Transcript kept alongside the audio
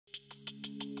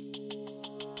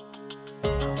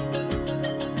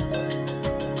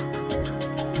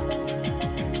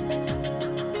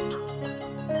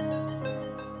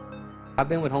I've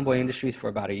been with Homeboy Industries for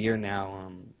about a year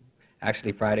now.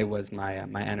 Actually, Friday was my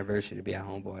anniversary to be at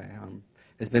Homeboy.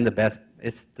 It's been the best.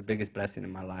 It's the biggest blessing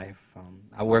in my life.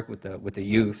 I work with the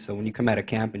youth, so when you come out of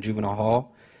camp in juvenile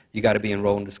hall, you got to be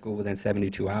enrolled into school within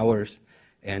 72 hours.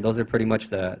 And those are pretty much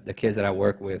the kids that I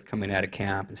work with coming out of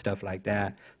camp and stuff like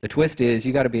that. The twist is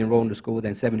you got to be enrolled into school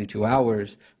within 72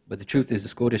 hours, but the truth is the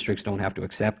school districts don't have to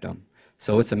accept them.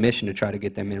 So it's a mission to try to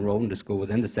get them enrolled into school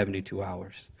within the 72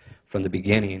 hours from the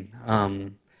beginning.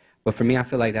 But for me, I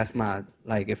feel like that's my,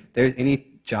 like, if there's any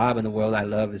job in the world I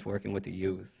love is working with the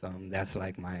youth. That's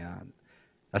like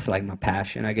my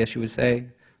passion, I guess you would say.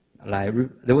 Like,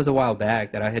 there was a while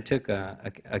back that I had took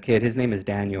a kid. His name is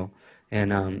Daniel.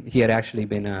 And he had actually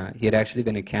been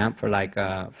in camp for like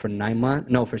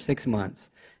for 6 months,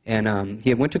 and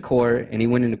he had went to court, and he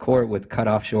went into court with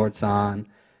cutoff shorts on,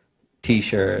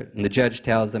 T-shirt, and the judge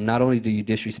tells him, not only do you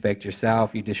disrespect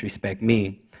yourself, you disrespect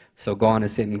me. So go on and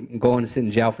sit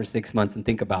in jail for 6 months and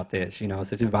think about this, you know.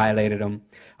 So he violated him.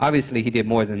 Obviously, he did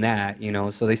more than that, you know.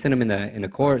 So they sent him in the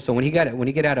court. So when he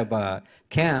get out of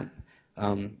camp,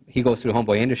 he goes through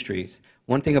Homeboy Industries.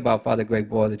 One thing about Father Greg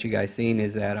Boyle that you guys seen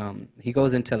is that he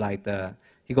goes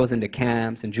into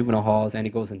camps and juvenile halls, and he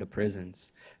goes into prisons,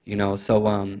 you know.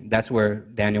 So that's where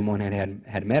Daniel Moon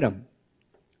had met him.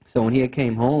 So when he had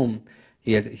came home,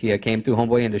 he had came through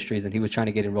Homeboy Industries, and he was trying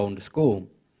to get enrolled into school.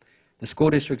 The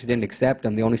school districts didn't accept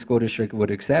him. The only school district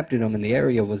would have accepted him in the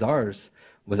area was ours,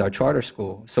 was our charter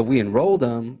school. So we enrolled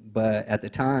him, but at the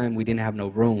time we didn't have no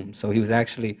room. So he was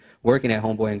actually working at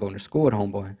Homeboy and going to school at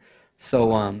Homeboy.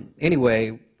 So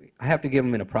anyway, I have to give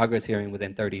him in a progress hearing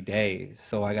within 30 days.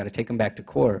 So I got to take him back to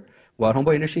court. Well, at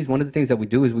Homeboy Industries, one of the things that we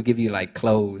do is we give you like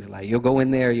clothes. Like you'll go in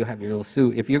there, you'll have your little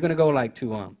suit. If you're going to go like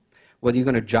to whether you're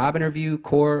going to job interview,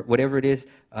 court, whatever it is,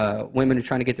 women are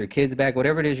trying to get their kids back,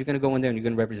 whatever it is, you're going to go in there and you're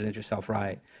going to represent yourself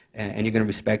right, and you're going to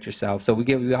respect yourself. So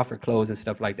we offer clothes and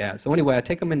stuff like that. So anyway,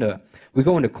 we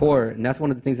go into court, and that's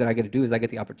one of the things that I get to do is I get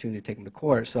the opportunity to take him to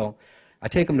court. So I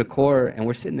take him to court, and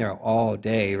we're sitting there all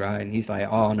day, right? And he's like,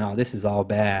 oh, no, this is all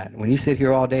bad. When you sit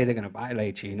here all day, they're going to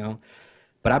violate you, you know?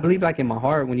 But I believe, like, in my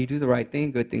heart, when you do the right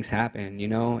thing, good things happen, you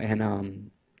know?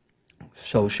 And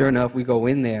so sure enough, we go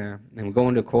in there, and we go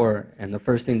into court, and the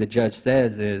first thing the judge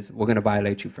says is, we're going to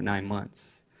violate you for 9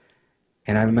 months.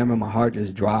 And I remember my heart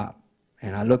just dropped.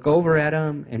 And I look over at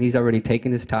him, and he's already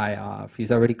taken his tie off.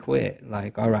 He's already quit.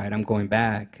 Like, all right, I'm going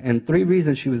back. And 3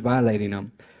 reasons she was violating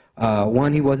him.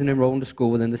 1, he wasn't enrolled into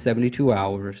school within the 72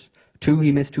 hours. 2,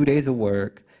 he missed 2 days of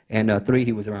work. And 3,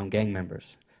 he was around gang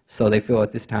members. So they feel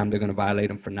at this time they're going to violate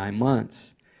him for 9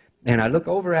 months. And I look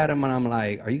over at him, and I'm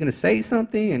like, are you going to say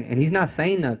something? And he's not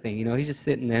saying nothing. You know, he's just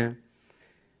sitting there.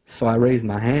 So I raise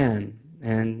my hand,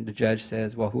 and the judge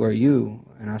says, well, who are you?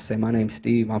 And I say, my name's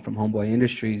Steve. I'm from Homeboy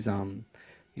Industries. You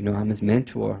know, I'm his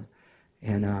mentor.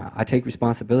 And I take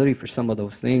responsibility for some of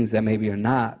those things that maybe are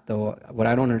not, though what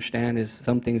I don't understand is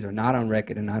some things are not on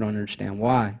record, and I don't understand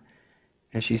why.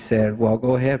 And she said, well,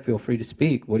 go ahead, feel free to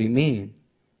speak. What do you mean?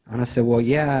 And I said, well,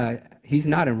 yeah, he's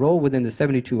not enrolled within the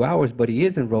 72 hours, but he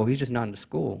is enrolled. He's just not in the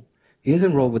school. He is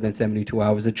enrolled within 72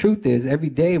 hours. The truth is, every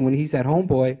day when he's at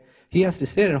Homeboy, he has to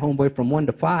sit at Homeboy from 1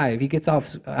 to 5. He gets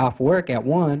off work at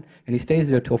 1, and he stays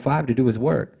there till 5 to do his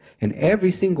work. And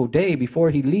every single day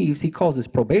before he leaves, he calls his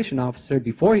probation officer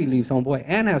before he leaves Homeboy,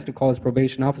 and has to call his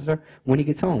probation officer when he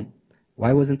gets home.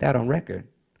 Why wasn't that on record?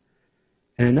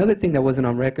 And another thing that wasn't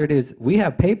on record is we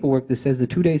have paperwork that says the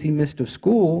 2 days he missed of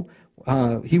school,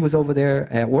 he was over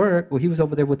there at work. Well, he was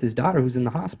over there with his daughter who's in the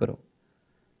hospital.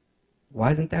 Why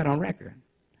isn't that on record?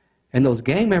 And those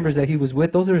gang members that he was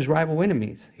with, those are his rival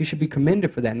enemies. He should be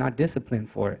commended for that, not disciplined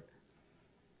for it.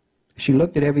 She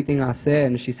looked at everything I said,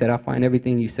 and she said, I find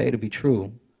everything you say to be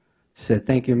true. She said,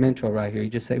 thank your mentor right here. He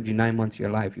just saved you 9 months of your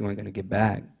life you weren't going to get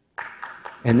back.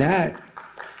 And that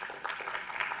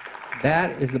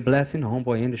is a blessing of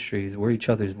Homeboy Industries. We're each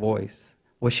other's voice.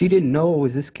 What she didn't know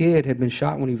was this kid had been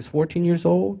shot when he was 14 years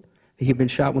old. He had been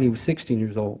shot when he was 16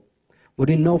 years old. We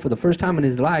didn't know for the first time in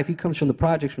his life, he comes from the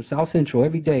projects from South Central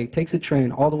every day, takes a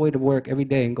train all the way to work every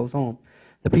day and goes home.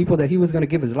 The people that he was going to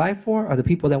give his life for are the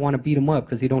people that want to beat him up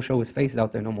because he don't show his face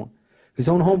out there no more. His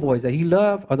own homeboys that he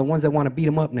loved are the ones that want to beat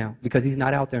him up now because he's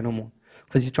not out there no more,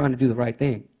 because he's trying to do the right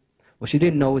thing. What she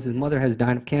didn't know is his mother has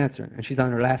died of cancer, and she's on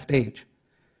her last stage.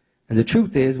 And the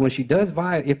truth is, when she does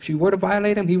if she were to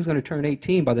violate him, he was going to turn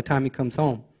 18 by the time he comes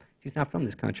home. He's not from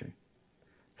this country.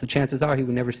 So chances are he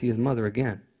would never see his mother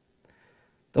again.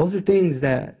 Those are things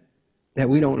that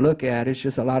we don't look at. It's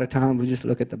just a lot of times we just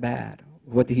look at the bad,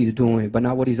 what he's doing, but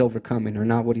not what he's overcoming or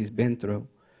not what he's been through.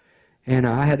 And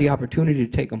I had the opportunity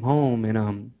to take him home,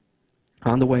 and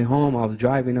On the way home, I was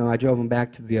driving. I drove him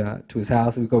back to his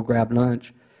house. We go grab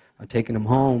lunch. I'm taking him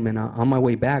home, and on my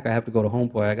way back, I have to go to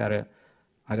Homeboy.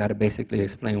 I gotta basically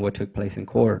explain what took place in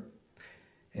court.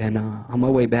 And on my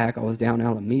way back, I was down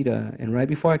Alameda, and right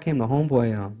before I came to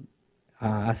Homeboy,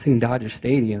 I seen Dodger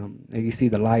Stadium, and you see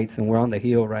the lights, and we're on the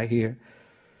hill right here.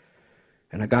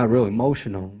 And I got real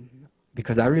emotional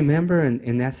because I remember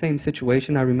in that same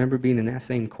situation, I remember being in that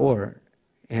same court,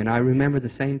 and I remember the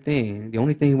same thing. The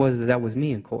only thing was that was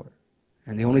me in court,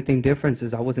 and the only thing difference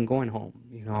is I wasn't going home.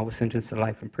 I was sentenced to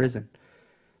life in prison.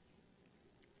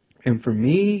 And for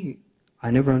me,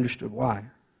 I never understood why,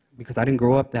 because I didn't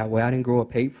grow up that way. I didn't grow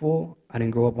up hateful. I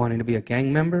didn't grow up wanting to be a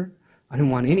gang member. I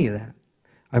didn't want any of that.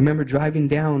 I remember driving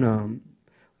down,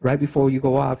 right before you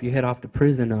go off, you head off to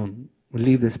prison, we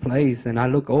leave this place, and I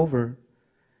look over,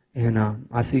 and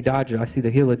I see Dodger. I see the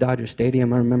hill of Dodger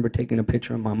Stadium. I remember taking a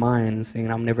picture in my mind and saying,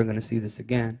 I'm never going to see this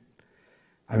again.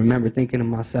 I remember thinking to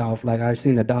myself, like I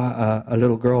seen a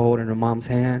little girl holding her mom's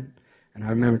hand, and I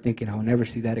remember thinking, I'll never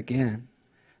see that again.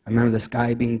 I remember the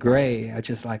sky being gray,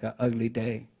 just like an ugly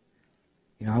day.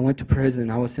 I went to prison.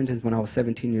 I was sentenced when I was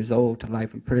 17 years old to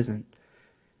life in prison.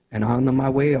 And on my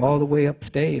way all the way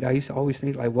upstate, I used to always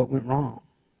think, like, what went wrong?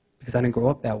 Because I didn't grow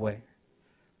up that way.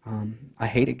 I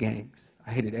hated gangs.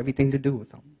 I hated everything to do with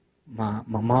them. My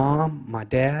mom, my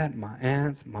dad, my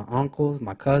aunts, my uncles,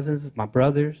 my cousins, my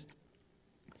brothers,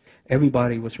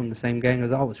 everybody was from the same gang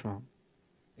as I was from.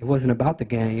 It wasn't about the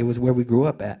gang. It was where we grew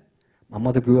up at. My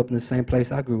mother grew up in the same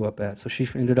place I grew up at, so she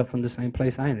ended up from the same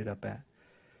place I ended up at.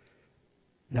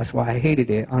 That's why I hated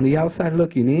it. On the outside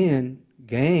looking in,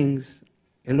 gangs,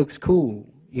 it looks cool.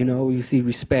 You see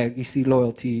respect, you see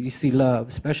loyalty, you see love,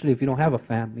 especially if you don't have a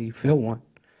family, you feel one.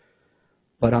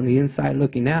 But on the inside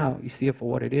looking out, you see it for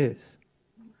what it is.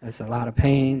 It's a lot of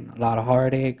pain, a lot of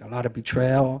heartache, a lot of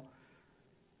betrayal.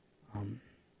 And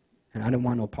I didn't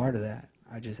want no part of that.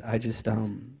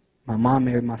 My mom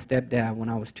married my stepdad when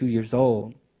I was 2 years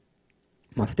old.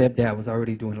 My stepdad was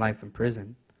already doing life in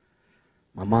prison.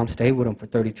 My mom stayed with him for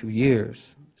 32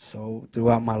 years. So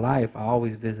throughout my life, I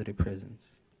always visited prisons.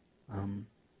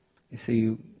 You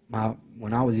see,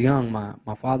 when I was young,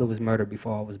 my father was murdered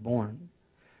before I was born.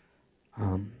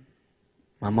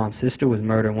 My mom's sister was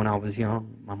murdered when I was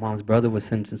young. My mom's brother was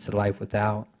sentenced to life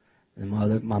without. And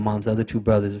my mom's other two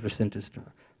brothers were sentenced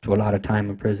to a lot of time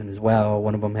in prison as well.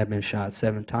 One of them had been shot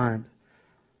 7 times.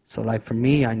 So like for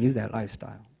me, I knew that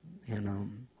lifestyle.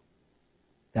 And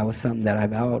that was something that I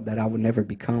vowed that I would never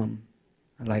become.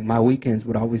 Like my weekends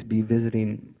would always be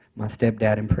visiting my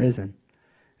stepdad in prison.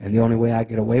 And the only way I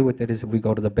get away with it is if we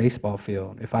go to the baseball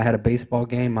field. If I had a baseball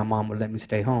game, my mom would let me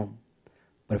stay home.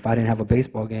 But if I didn't have a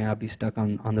baseball game, I'd be stuck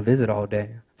on the visit all day,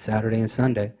 Saturday and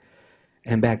Sunday.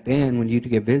 And back then, when you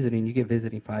get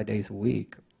visiting 5 days a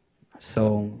week.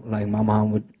 So like my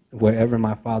mom would, wherever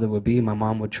my father would be, my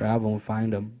mom would travel and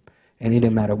find him. And it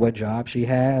didn't matter what job she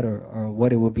had or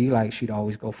what it would be like, she'd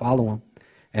always go follow him.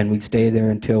 And we'd stay there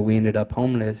until we ended up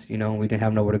homeless. We didn't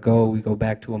have nowhere to go. We'd go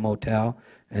back to a motel,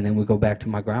 and then we'd go back to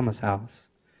my grandma's house.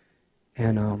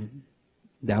 And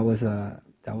that was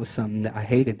something that I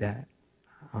hated that.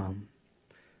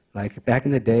 Like back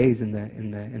in the days, in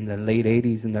the late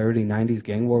 80s and the early 90s,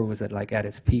 gang war was at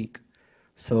its peak.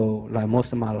 So like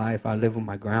most of my life, I lived with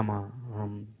my grandma.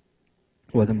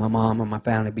 Whether my mom or my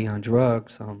family be on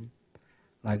drugs,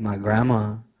 like my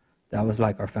grandma, that was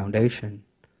like our foundation.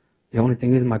 The only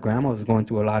thing is my grandma was going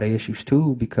through a lot of issues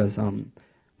too because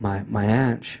my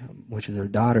aunt, which is her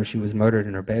daughter, she was murdered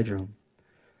in her bedroom.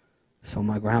 So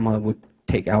my grandma would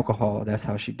take alcohol. That's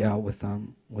how she dealt with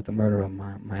the murder of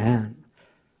my aunt.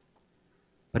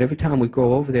 But every time we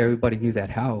go over there, everybody knew that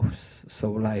house.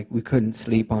 So like we couldn't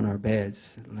sleep on our beds.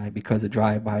 Like because of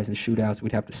drive-bys and shootouts,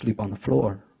 we'd have to sleep on the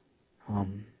floor.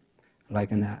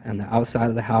 Like in the outside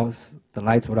of the house, the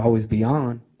lights would always be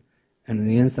on. And in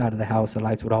the inside of the house, the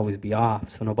lights would always be off,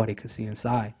 so nobody could see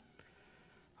inside.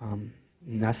 And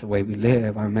that's the way we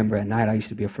live. I remember at night, I used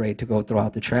to be afraid to go throw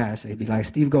out the trash. They'd be like,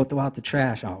 Steve, go throw out the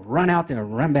trash. I'll run out there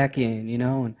and run back in,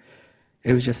 and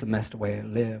it was just a mess the way I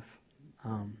live.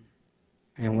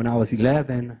 And when I was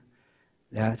 11,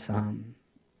 that's when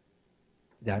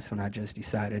I just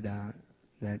decided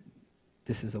that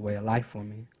this is a way of life for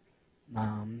me.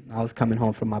 I was coming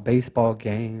home from my baseball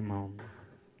game.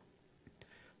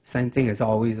 Same thing as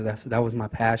always. That was my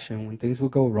passion. When things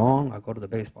would go wrong, I'd go to the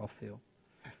baseball field.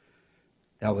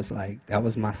 That was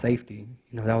my safety.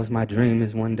 That was my dream.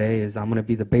 Is one day I'm going to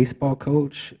be the baseball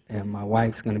coach and my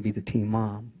wife's going to be the team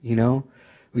mom.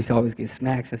 We used to always get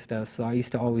snacks and stuff. So I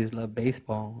used to always love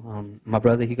baseball. My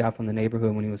brother, he got from the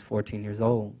neighborhood when he was 14 years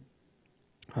old.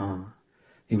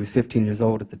 The He was 15 years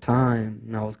old at the time,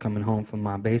 and I was coming home from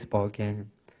my baseball game,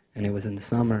 and it was in the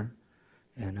summer,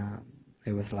 and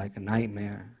it was like a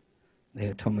nightmare. They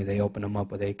had told me they opened him up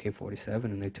with AK-47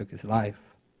 and they took his life.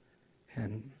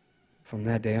 And from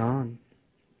that day on,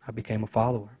 I became a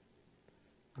follower.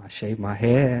 I shaved my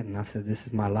head and I said, this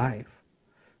is my life.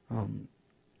 And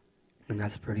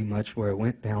that's pretty much where it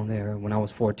went down there. When I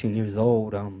was 14 years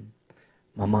old,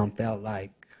 my mom felt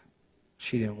like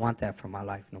she didn't want that for my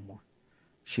life no more.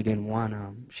 She didn't want,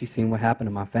 she seen what happened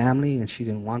to my family and she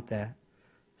didn't want that.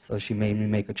 So she made me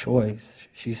make a choice.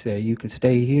 She said, you can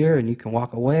stay here and you can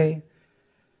walk away,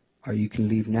 or you can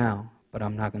leave now, but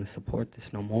I'm not going to support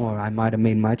this no more. I might have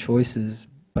made my choices,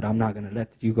 but I'm not going to let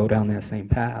you go down that same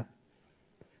path.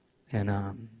 And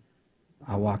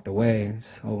I walked away.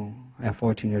 So at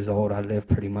 14 years old, I lived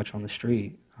pretty much on the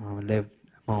street. I lived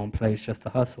my own place just to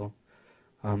hustle,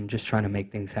 just trying to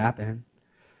make things happen.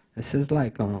 This is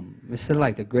like, it said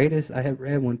like the greatest, I had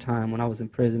read one time when I was in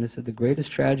prison, it said the greatest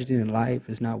tragedy in life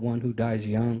is not one who dies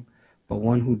young, but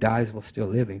one who dies while still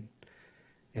living.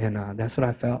 And that's what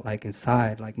I felt like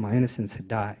inside, like my innocence had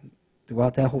died.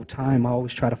 Throughout that whole time, I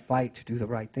always tried to fight to do the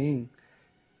right thing.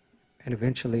 And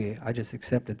eventually, I just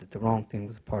accepted that the wrong thing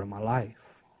was a part of my life.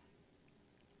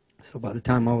 So by the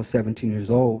time I was 17 years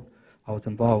old, I was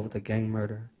involved with a gang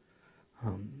murder.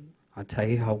 I'll tell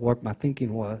you how warped my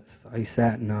thinking was. I used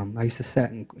to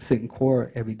sit in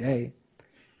court every day,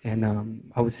 and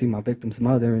I would see my victim's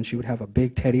mother, and she would have a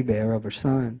big teddy bear of her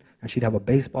son, and she'd have a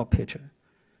baseball pitcher.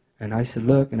 And I used to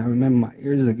look, and I remember my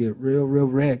ears would get real, real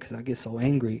red because I get so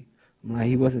angry. I'm like,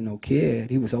 he wasn't no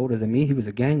kid. He was older than me. He was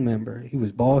a gang member. He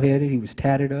was bald-headed. He was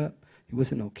tatted up. He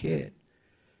wasn't no kid.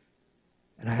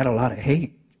 And I had a lot of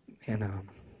hate. And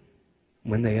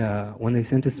when they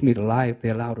sentenced me to life, they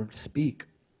allowed her to speak.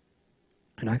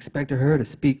 And I expected her to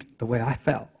speak the way I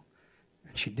felt.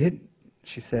 And she didn't.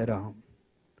 She said,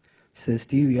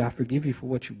 Stevie, I forgive you for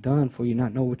what you've done, for you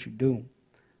not know what you do.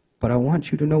 But I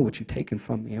want you to know what you've taken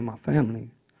from me and my family.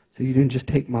 So you didn't just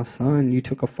take my son, you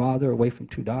took a father away from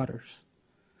 2 daughters.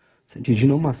 So did you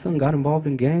know my son got involved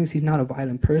in gangs? He's not a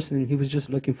violent person. He was just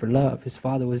looking for love. His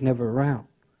father was never around.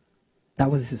 That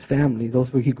was his family.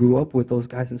 Those were he grew up with, those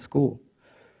guys in school.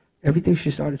 Everything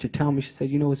she started to tell me, she said,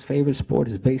 you know, his favorite sport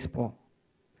is baseball.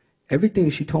 Everything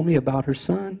she told me about her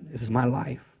son, it was my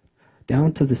life.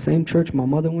 Down to the same church my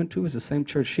mother went to is the same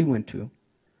church she went to.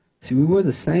 See, we were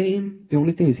the same. The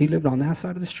only thing is he lived on that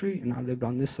side of the street and I lived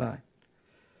on this side.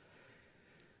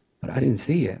 But I didn't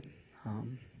see it.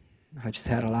 I just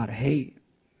had a lot of hate.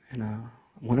 And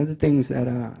one of the things that,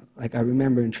 like I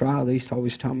remember in trial, they used to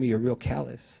always tell me you're real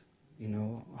callous. You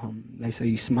know, they say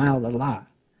you smiled a lot.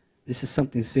 This is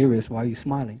something serious. Why are you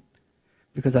smiling?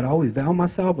 Because I'd always vow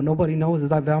myself, but nobody knows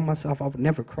as I vow myself, I would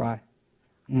never cry.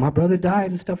 When my brother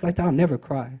died and stuff like that, I'd never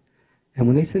cry. And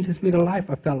when they sentenced me to life,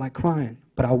 I felt like crying,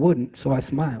 but I wouldn't, so I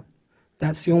smiled.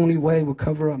 That's the only way it would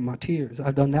cover up my tears.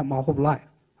 I've done that my whole life.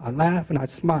 I'd laugh and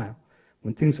I'd smile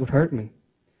when things would hurt me.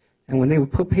 And when they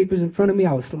would put papers in front of me,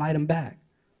 I would slide them back.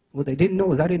 What they didn't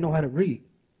know is I didn't know how to read.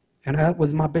 And that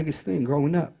was my biggest thing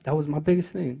growing up. That was my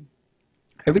biggest thing.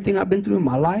 Everything I've been through in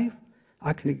my life,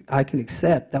 I can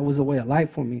accept. That was a way of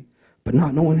life for me. But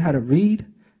not knowing how to read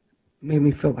made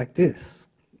me feel like this.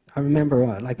 I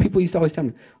remember, like, people used to always tell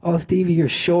me, oh, Stevie, you're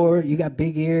short, you got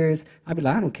big ears. I'd be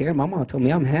like, I don't care. My mom told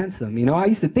me I'm handsome. You know, I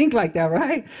used to think like that,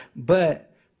 right?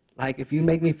 But, like, if you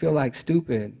make me feel like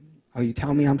stupid, or you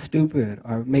tell me I'm stupid,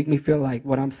 or make me feel like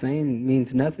what I'm saying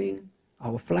means nothing, I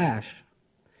will flash.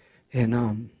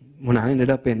 And when I ended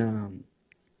up in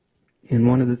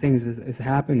one of the things that's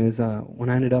happened is when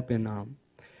I ended up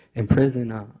in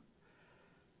prison,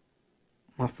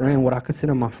 my friend, what I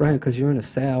consider my friend, because you're in a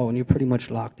cell and you're pretty much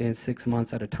locked in 6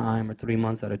 months at a time or 3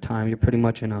 months at a time. You're pretty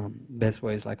much in best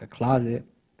ways like a closet.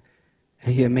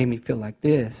 And he had made me feel like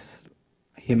this.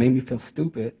 He had made me feel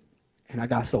stupid. And I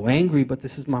got so angry, but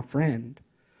this is my friend.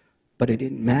 But it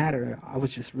didn't matter. I was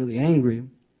just really angry.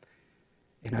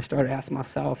 And I started asking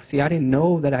myself, see, I didn't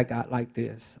know that I got like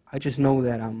this. I just know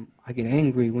that I get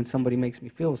angry when somebody makes me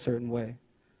feel a certain way.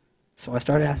 So I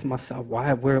started asking myself,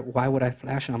 why would I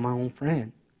flash on my own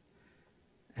friend?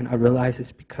 And I realized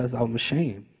it's because I'm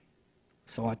ashamed.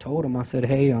 So I told him, I said,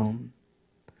 hey, I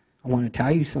want to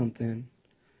tell you something.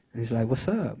 And he's like, what's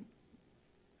up?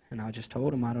 And I just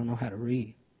told him I don't know how to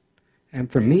read.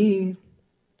 And for me,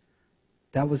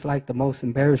 that was like the most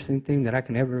embarrassing thing that I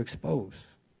can ever expose.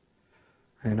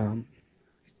 And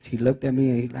he looked at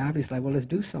me and he laughed. He's like, well, let's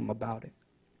do something about it.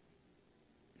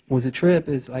 Was a trip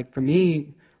is like, for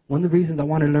me, one of the reasons I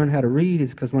wanted to learn how to read is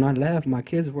because when I left, my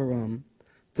kids were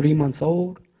 3 months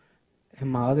old, and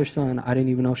my other son, I didn't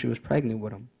even know she was pregnant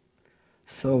with him.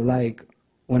 So, like,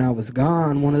 when I was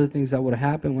gone, one of the things that would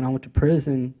have happened when I went to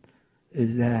prison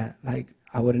is that, like,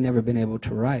 I would have never been able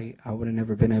to write. I would have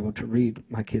never been able to read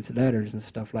my kids' letters and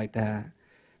stuff like that.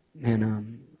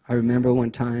 And I remember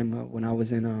one time when I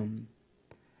was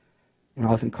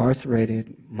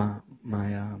incarcerated,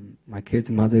 my kid's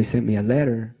mother sent me a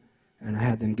letter, and I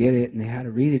had them get it, and they had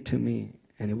to read it to me.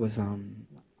 And it was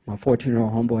my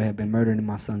 14-year-old homeboy had been murdered in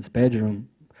my son's bedroom.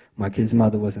 My kid's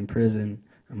mother was in prison,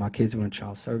 and my kids were in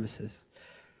child services.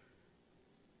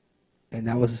 And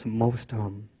that was the most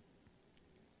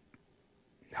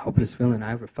helpless feeling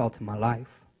I ever felt in my life.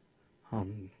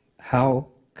 How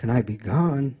can I be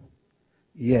gone,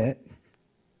 yet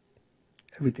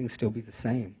everything still be the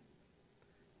same?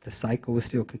 The cycle is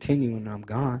still continuing, and I'm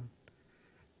gone.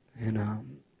 And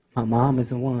my mom is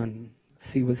the one.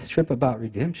 See, what's trip about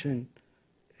redemption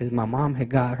is my mom had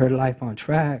got her life on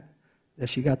track, that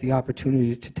she got the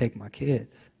opportunity to take my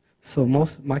kids. So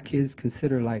most of my kids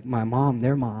consider like my mom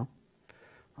their mom.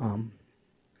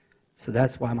 So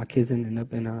that's why my kids ended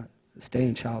up in stay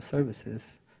in child services.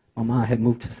 My mom had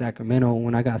moved to Sacramento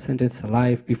when I got sentenced to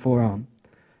life. Before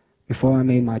I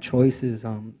made my choices,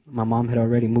 my mom had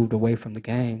already moved away from the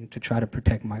gang to try to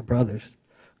protect my brothers,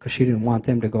 because she didn't want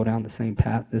them to go down the same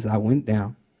path as I went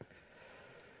down.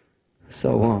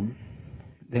 So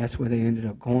that's where they ended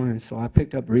up going. So I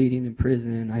picked up reading in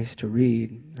prison. I used to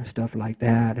read and stuff like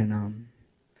that. And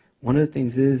one of the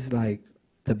things is, like,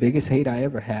 the biggest hate I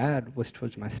ever had was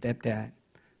towards my stepdad.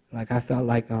 Like, I felt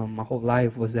like my whole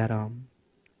life was that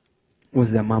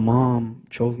my mom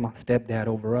chose my stepdad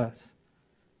over us.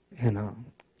 And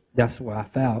that's what I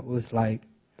felt. It was like,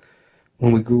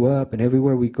 when we grew up and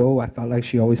everywhere we go, I felt like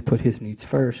she always put his needs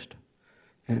first.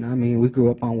 And I mean, we grew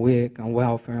up on WIC, on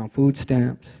welfare, on food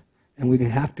stamps, and we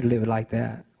didn't have to live like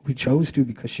that. We chose to,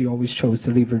 because she always chose to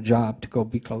leave her job to go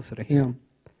be closer to him.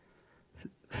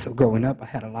 So growing up, I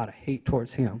had a lot of hate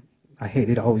towards him. I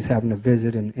hated always having to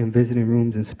visit in visiting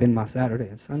rooms and spend my Saturday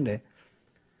and Sunday.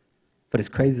 But it's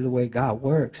crazy the way God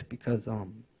works, because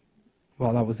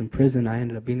while I was in prison, I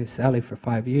ended up being in cellie for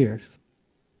 5 years.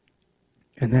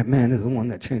 And that man is the one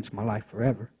that changed my life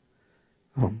forever.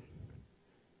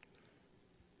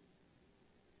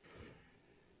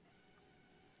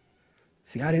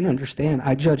 See, I didn't understand.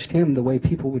 I judged him the way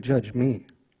people would judge me.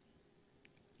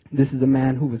 This is a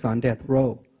man who was on death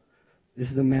row. This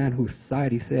is a man who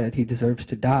society said he deserves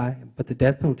to die, but the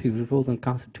death penalty was ruled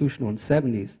unconstitutional in the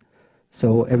 70s.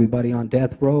 So everybody on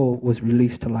death row was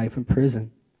released to life in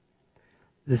prison.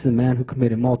 This is a man who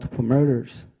committed multiple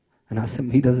murders. And I said,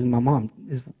 my mom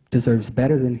deserves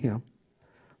better than him.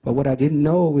 But what I didn't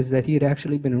know was that he had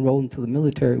actually been enrolled into the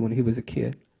military when he was a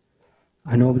kid.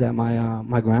 I know that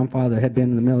my grandfather had been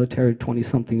in the military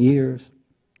 20-something years.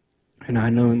 And I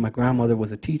know my grandmother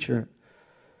was a teacher.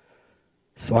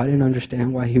 So I didn't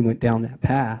understand why he went down that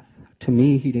path. To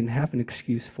me, he didn't have an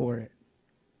excuse for it.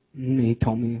 And he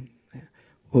told me,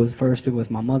 first it was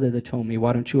my mother that told me,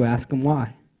 why don't you ask him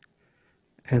why?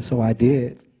 And so I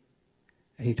did.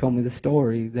 And he told me the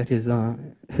story that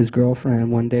his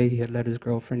girlfriend, one day he had let his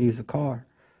girlfriend use a car.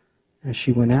 And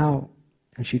she went out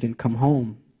and she didn't come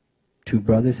home. 2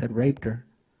 brothers had raped her.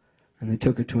 And they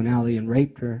took her to an alley and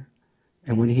raped her.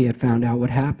 And when he had found out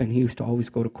what happened, he used to always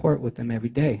go to court with them every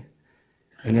day.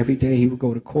 And every day he would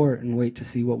go to court and wait to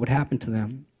see what would happen to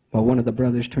them. Well, one of the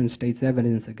brothers turned state's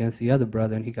evidence against the other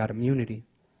brother, and he got immunity.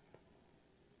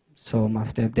 So my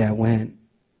stepdad went,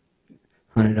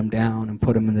 hunted him down, and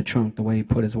put him in the trunk the way he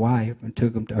put his wife, and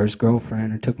took him to his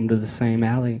girlfriend, and took him to the same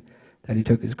alley that he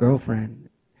took his girlfriend,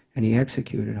 and he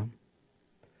executed him.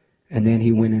 And then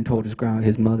he went and told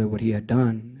his mother what he had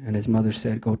done, and his mother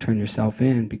said, go turn yourself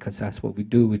in, because that's what we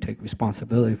do. We take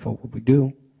responsibility for what we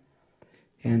do.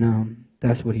 And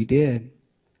that's what he did.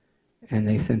 And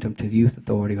they sent him to the youth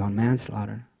authority on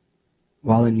manslaughter.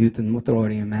 While in youth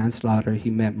authority and manslaughter, he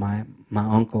met my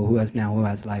uncle, who has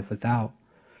life without.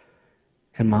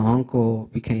 And my uncle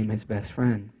became his best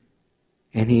friend.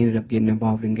 And he ended up getting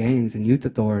involved in gangs and youth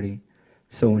authority.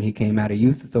 So when he came out of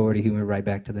youth authority, he went right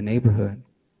back to the neighborhood.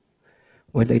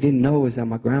 What they didn't know is that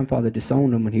my grandfather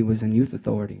disowned him when he was in youth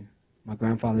authority. My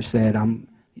grandfather said,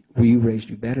 we raised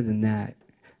you better than that.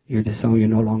 You're disowned, you're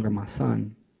no longer my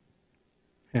son.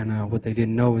 And what they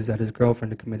didn't know is that his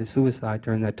girlfriend had committed suicide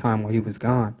during that time while he was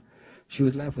gone. She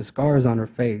was left with scars on her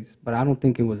face, but I don't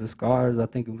think it was the scars, I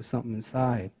think it was something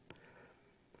inside.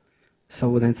 So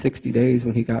within 60 days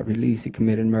when he got released, he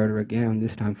committed murder again,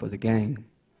 this time for the gang.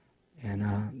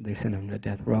 And they sent him to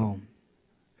death row.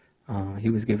 He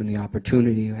was given the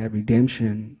opportunity to have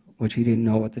redemption, which he didn't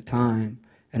know at the time.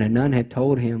 And a nun had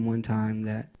told him one time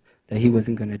that he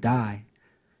wasn't going to die,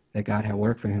 that God had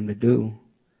work for him to do.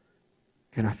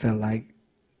 And I felt like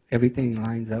everything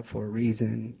lines up for a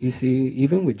reason. You see,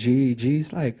 even with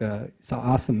G's like he's an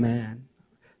awesome man.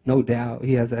 No doubt,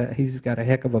 he's got a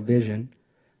heck of a vision,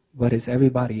 but it's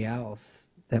everybody else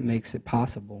that makes it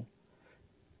possible.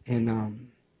 And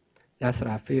that's what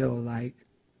I feel like.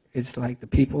 It's like the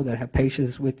people that have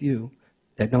patience with you,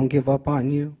 that don't give up on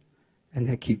you, and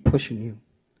that keep pushing you.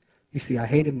 You see, I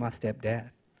hated my stepdad,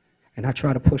 and I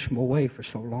tried to push him away for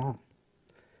so long.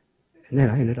 And then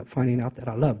I ended up finding out that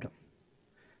I loved him,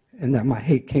 and that my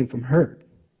hate came from hurt,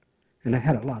 and I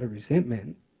had a lot of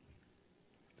resentment.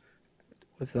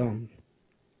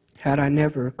 Had I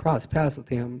never crossed paths with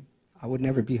him, I would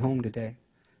never be home today.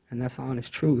 And that's the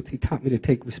honest truth. He taught me to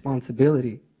take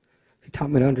responsibility. He taught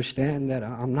me to understand that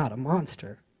I'm not a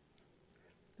monster,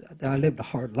 that I lived a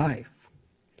hard life.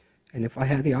 And if I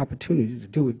had the opportunity to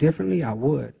do it differently, I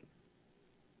would.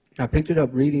 I picked it up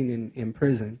reading in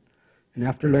prison. And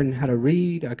after learning how to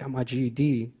read, I got my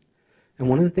GED. And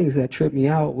one of the things that tripped me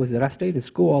out was that I stayed in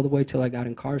school all the way till I got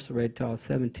incarcerated till I was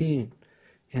 17.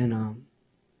 And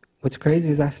what's crazy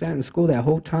is I sat in school that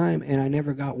whole time and I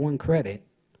never got one credit.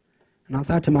 And I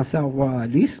thought to myself, well,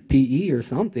 at least PE or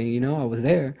something, you know, I was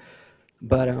there.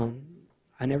 But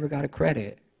I never got a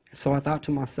credit. So I thought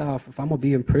to myself, if I'm going to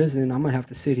be in prison, I'm going to have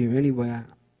to sit here anyway.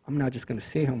 I'm not just going to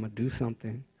sit here, I'm going to do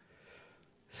something.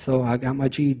 So I got my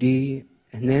GED.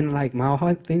 And then, like, my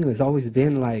whole thing has always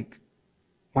been, like,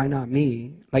 why not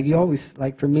me? Like,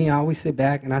 for me, I always sit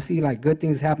back and I see, like, good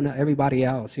things happen to everybody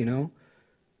else, you know?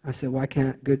 I said, why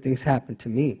can't good things happen to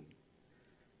me?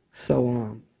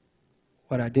 So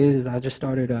what I did is I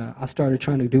started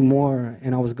trying to do more,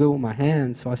 and I was good with my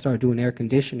hands, so I started doing air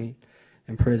conditioning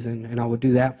in prison, and I would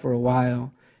do that for a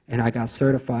while, and I got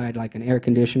certified like an air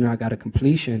conditioner. I got a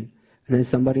completion, and then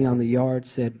somebody on the yard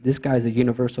said, this guy's a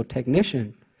universal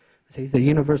technician. I said, he's a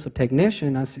universal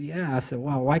technician? I said, yeah. I said,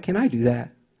 wow, why can't I do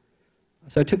that?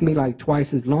 So it took me like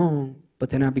twice as long, but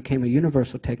then I became a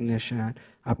universal technician.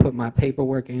 I put my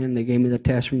paperwork in, they gave me the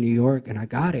test from New York, and I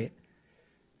got it.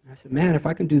 And I said, man, if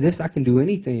I can do this, I can do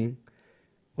anything.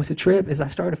 What's the trip is I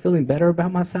started feeling better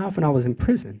about myself when I was in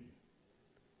prison.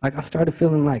 Like I started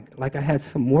feeling like I had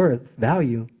some worth,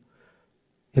 value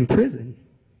in prison.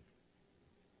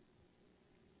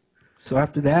 So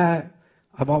after that,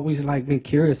 I've always been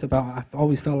curious about, I've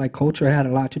always felt like culture had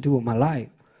a lot to do with my life.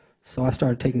 So I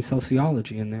started taking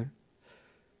sociology in there.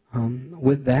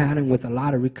 With that and with a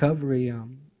lot of recovery,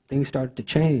 things started to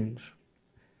change.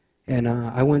 And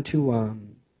I went to a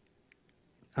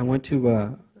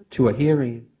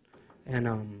hearing,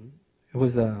 and it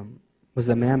was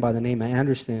a man by the name of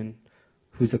Anderson,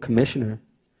 who's a commissioner,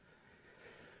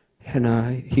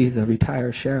 and he's a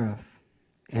retired sheriff.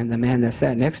 And the man that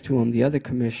sat next to him, the other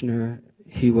commissioner,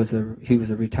 he was a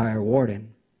retired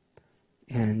warden.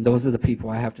 And those are the people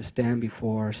I have to stand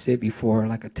before, sit before,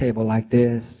 like a table like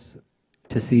this,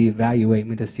 to evaluate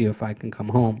me to see if I can come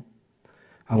home.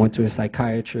 I went through a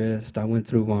psychiatrist. I went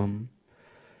through,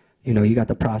 you know, you got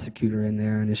the prosecutor in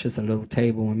there, and it's just a little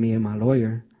table with me and my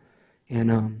lawyer.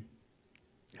 And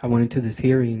I went into this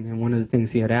hearing, and one of the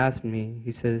things he had asked me,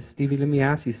 he says, Stevie, let me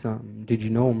ask you something. Did you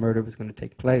know a murder was going to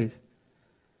take place?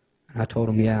 And I told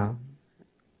him, yeah.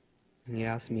 And he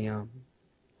asked me,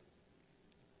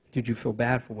 did you feel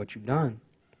bad for what you've done?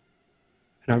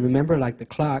 And I remember like the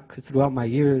clock, because throughout my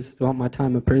years, throughout my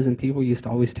time in prison, people used to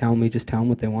always tell me, just tell them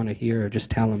what they want to hear, or just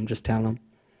tell them.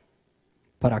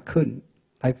 But I couldn't.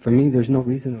 Like for me, there's no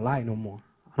reason to lie no more.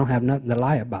 I don't have nothing to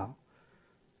lie about.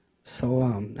 So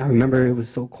I remember it was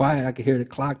so quiet, I could hear the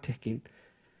clock ticking.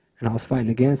 And I was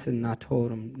fighting against it, and I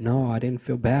told him, no, I didn't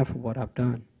feel bad for what I've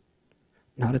done.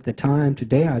 Not at the time.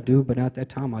 Today I do, but at that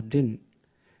time I didn't.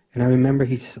 And I remember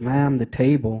he slammed the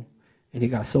table, and he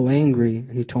got so angry,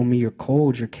 and he told me, you're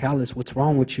cold, you're callous, what's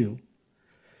wrong with you?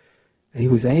 And he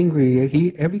was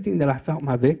angry. Everything that I felt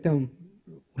my victim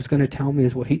was going to tell me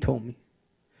is what he told me.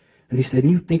 And he said,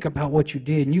 you think about what you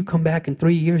did, and you come back in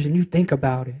 3 years, and you think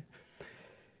about it.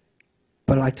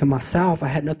 But like to myself, I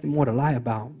had nothing more to lie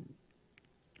about.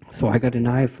 So I got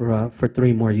denied for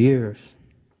 3 more years.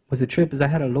 What's the trip is I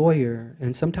had a lawyer,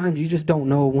 and sometimes you just don't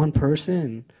know one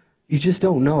person. You just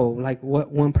don't know, like,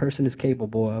 what one person is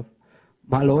capable of.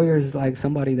 My lawyer is like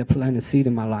somebody that planted a seed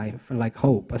in my life, and like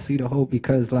hope, a seed of hope,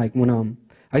 because like when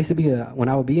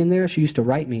I would be in there, she used to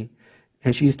write me,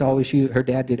 and she used to always, her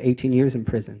dad did 18 years in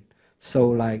prison. So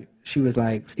like, she was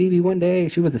like, Stevie, one day,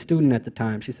 she was a student at the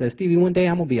time, she said, Stevie, one day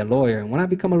I'm going to be a lawyer, and when I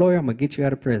become a lawyer, I'm going to get you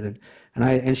out of prison.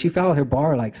 And she failed her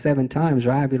bar like 7 times,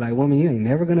 right? I'd be like, woman, you ain't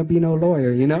never going to be no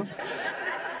lawyer, you know?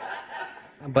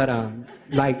 But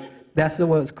like, that's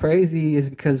what's crazy is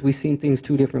because we've seen things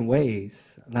 2 different ways.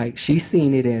 Like, she's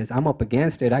seen it as, I'm up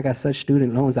against it. I got such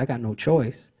student loans, I got no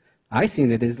choice. I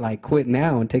seen it as like, quit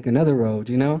now and take another road,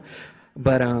 you know?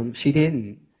 But she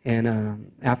didn't. And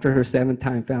after her 7th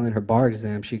time failing her bar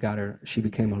exam, she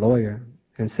became a lawyer.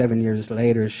 And 7 years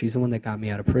later, she's the one that got me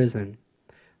out of prison.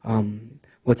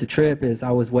 What's a trip is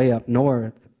I was way up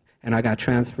north, and I got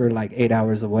transferred like 8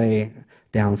 hours away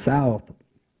down south.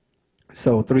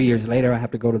 So 3 years later, I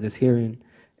have to go to this hearing.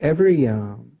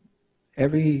 Everywhere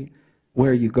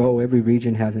you go, every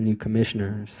region has a new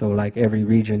commissioner. So like every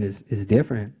region is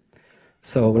different.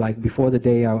 So like before the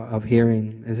day of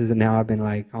hearing, now I've been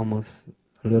like almost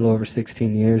a little over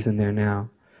 16 years in there now.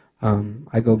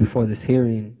 I go before this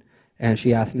hearing, and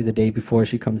she asked me the day before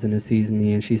she comes in and sees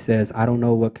me, and she says, I don't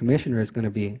know what commissioner it's going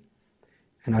to be.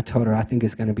 And I told her, I think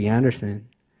it's going to be Anderson.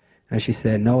 And she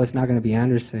said, no, it's not going to be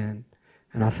Anderson.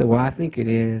 And I said, well, I think it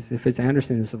is. If it's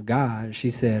Anderson, it's of God. She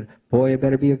said, boy, it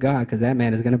better be of God, because that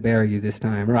man is going to bury you this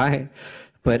time, right?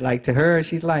 But like to her,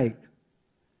 she's like,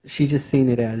 she just seen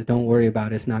it as, don't worry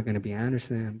about it, it's not going to be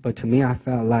Anderson. But to me, I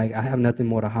felt like I have nothing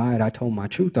more to hide. I told my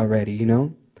truth already, you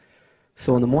know?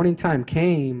 So when the morning time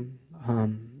came,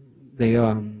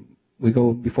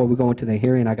 before we go into the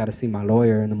hearing, I got to see my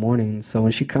lawyer in the morning. So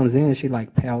when she comes in, she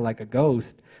like pale like a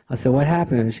ghost. I said, what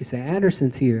happened? She said,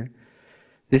 Anderson's here.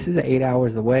 This is 8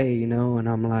 hours away, you know? And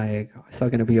I'm like, it's all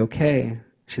going to be okay.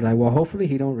 She's like, well, hopefully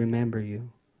he don't remember you.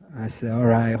 I said, all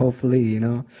right, hopefully, you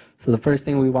know. So the first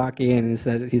thing we walk in, and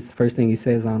the first thing he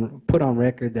says, put on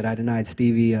record that I denied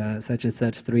Stevie such and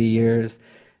such 3 years,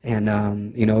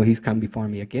 and, you know, he's come before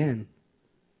me again.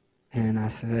 And I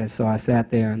said, so I sat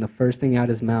there, and the first thing out of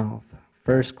his mouth,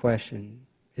 first question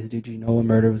is, did you know a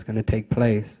murder was going to take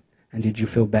place? And did you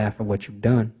feel bad for what you've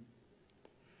done?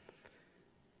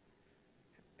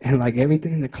 And like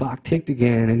everything, the clock ticked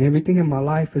again, and everything in my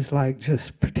life is like,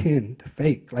 just pretend,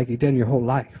 fake, like you've done your whole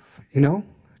life, you know?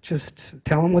 Just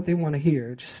tell them what they want to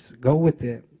hear, just go with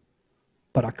it.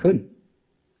 But I couldn't.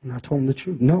 And I told them the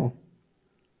truth. No.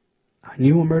 I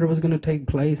knew a murder was going to take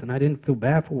place, and I didn't feel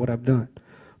bad for what I've done.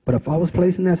 But if I was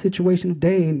placed in that situation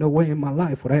today, ain't no way in my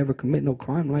life would I ever commit no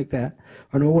crime like that,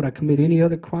 or nor would I commit any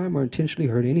other crime or intentionally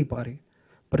hurt anybody.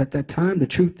 But at that time, the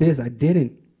truth is I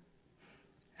didn't.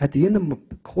 At the end of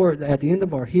court, at the end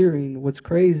of our hearing, what's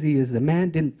crazy is the man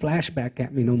didn't flash back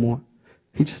at me no more.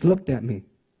 He just looked at me.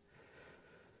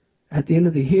 At the end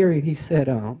of the hearing, he said,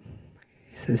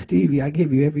 Stevie, I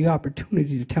gave you every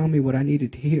opportunity to tell me what I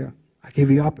needed to hear. I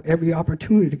gave you every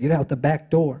opportunity to get out the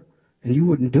back door, and you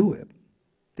wouldn't do it.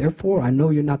 Therefore, I know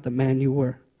you're not the man you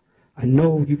were. I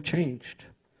know you've changed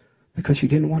because you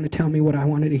didn't want to tell me what I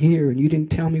wanted to hear, and you didn't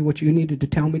tell me what you needed to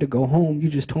tell me to go home. You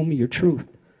just told me your truth.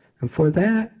 And for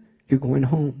that, you're going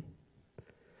home.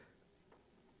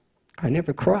 I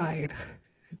never cried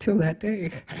until that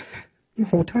day, the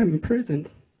whole time in prison.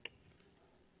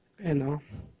 And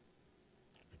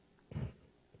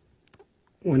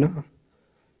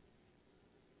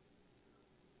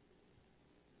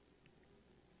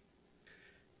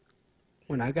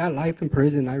when I got life in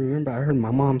prison, I remember I heard my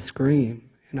mom scream,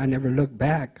 and I never looked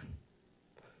back.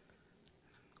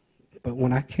 But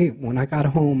when I got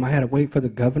home, I had to wait for the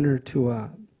governor to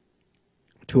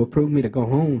approve me to go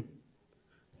home.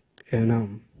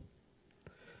 And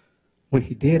when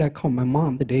he did, I called my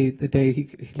mom the day he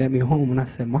let me home, and I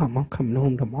said, Mom, I'm coming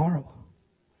home tomorrow.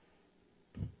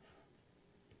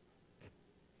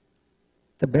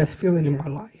 The best feeling in my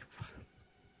life.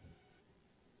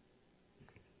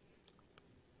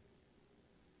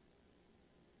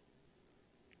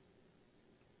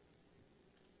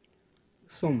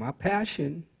 So my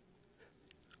passion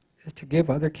is to give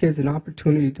other kids an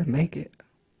opportunity to make it.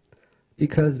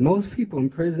 Because most people in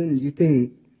prison, you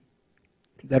think,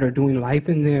 that are doing life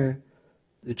in there,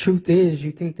 the truth is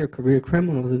you think they're career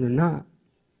criminals and they're not.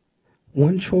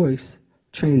 One choice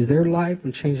changed their life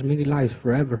and changed many lives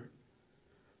forever.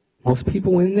 Most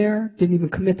people in there didn't even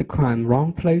commit the crime.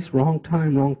 Wrong place, wrong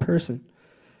time, wrong person,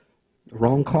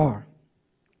 wrong car.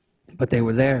 But they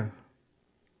were there.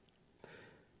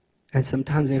 And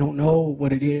sometimes they don't know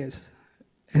what it is.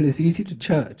 And it's easy to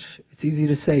judge. It's easy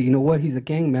to say, you know what, he's a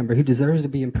gang member. He deserves to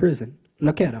be in prison.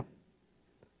 Look at him.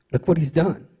 Look what he's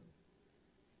done.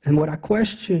 And what I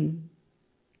question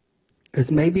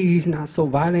is maybe he's not so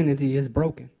violent as he is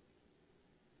broken.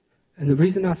 And the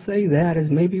reason I say that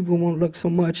is maybe we won't look so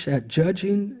much at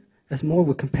judging as more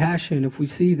with compassion if we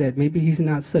see that maybe he's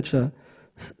not such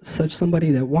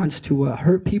somebody that wants to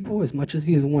hurt people as much as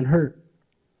he is the one hurt.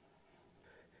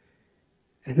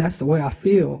 And that's the way I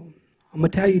feel. I'm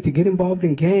going to tell you, to get involved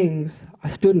in gangs, I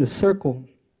stood in a circle.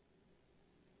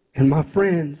 And my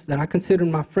friends, that I considered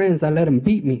my friends, I let them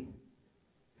beat me.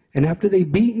 And after they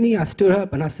beat me, I stood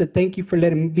up and I said, thank you for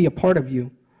letting me be a part of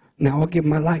you. Now I'll give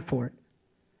my life for it.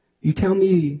 You tell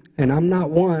me, and I'm not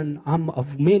one, I'm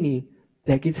of many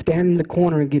that get stand in the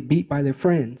corner and get beat by their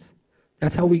friends.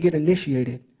 That's how we get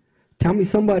initiated. Tell me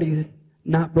somebody's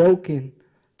not broken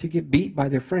to get beat by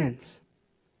their friends.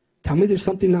 Tell me there's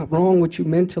something not wrong with you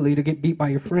mentally to get beat by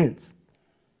your friends.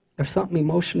 There's something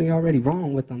emotionally already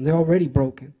wrong with them. They're already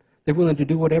broken. They're willing to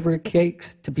do whatever it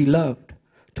takes to be loved,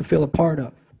 to feel a part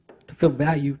of, to feel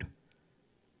valued.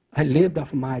 I lived off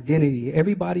of my identity.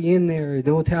 Everybody in there,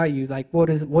 they'll tell you, like, what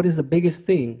is the biggest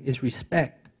thing is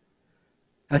respect.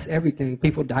 That's everything.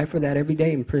 People die for that every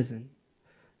day in prison.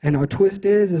 And our twist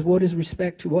is what is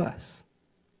respect to us?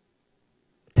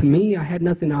 To me, I had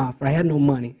nothing to offer. I had no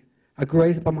money. I grew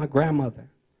raised by my grandmother.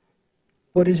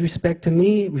 What is respect to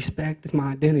me? Respect is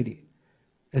my identity.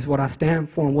 It's what I stand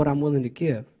for and what I'm willing to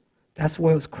give. That's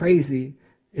what's crazy.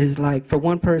 Is like, for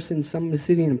one person, someone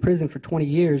sitting in prison for 20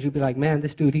 years, you'd be like, man,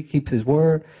 this dude, he keeps his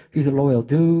word. He's a loyal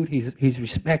dude. He's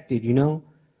respected, you know?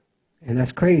 And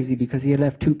that's crazy because he had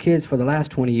left 2 kids for the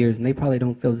last 20 years, and they probably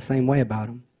don't feel the same way about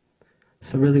him.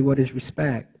 So really, what is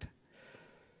respect?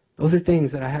 Those are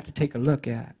things that I had to take a look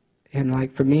at. And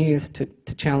like, for me, is to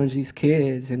challenge these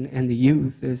kids and the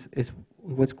youth is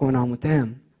what's going on with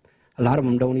them. A lot of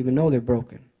them don't even know they're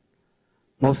broken.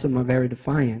 Most of them are very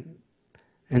defiant.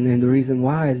 And then the reason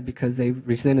why is because they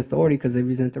resent authority, because they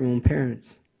resent their own parents.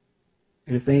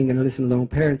 And if they ain't going to listen to their own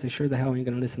parents, they sure the hell ain't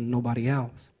going to listen to nobody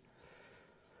else.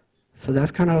 So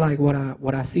that's kind of like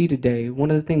what I see today.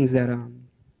 One of the things that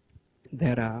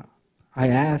I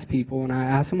ask people, and I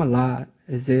ask them a lot,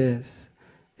 is this.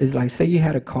 Is like, say you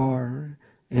had a car,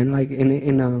 and like in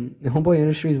Homeboy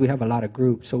Industries, we have a lot of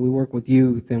groups. So we work with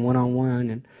youth and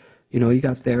one-on-one, and you know, you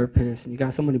got therapists, and you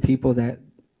got so many people that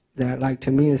like,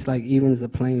 to me, it's like evens the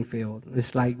playing field.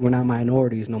 It's like we're not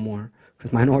minorities no more,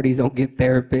 because minorities don't get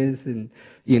therapists, and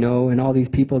you know, and all these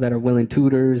people that are willing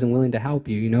tutors and willing to help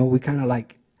you. You know, we kind of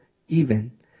like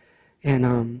even.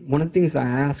 And one of the things I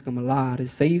ask them a lot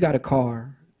is, say you got a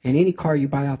car, and any car you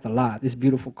buy off the lot, this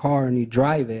beautiful car, and you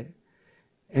drive it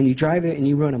and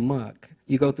you run amok.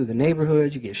 You go through the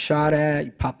neighborhoods, you get shot at,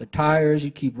 you pop the tires,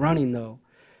 you keep running though.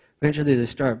 Eventually they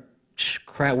start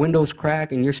windows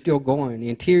crack and you're still going. The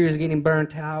interior is getting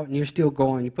burnt out and you're still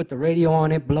going. You put the radio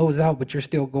on, it blows out, but you're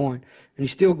still going. And you're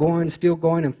still going,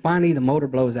 and finally the motor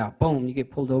blows out. Boom, you get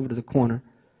pulled over to the corner.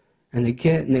 And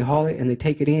they haul it and they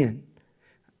take it in.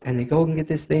 And they go and get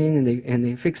this thing and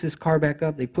they fix this car back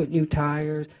up. They put new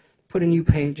tires, put a new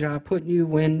paint job, put new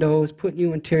windows, put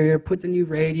new interior, put the new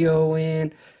radio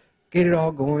in, get it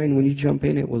all going. When you jump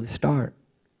in it, will it start?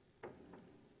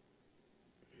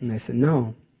 And they said,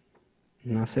 no.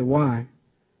 And I said, why? I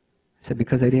said,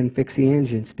 because they didn't fix the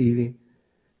engine, Stevie.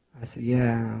 I said,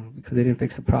 yeah, because they didn't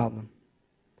fix the problem.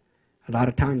 A lot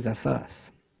of times that's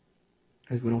us,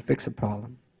 because we don't fix the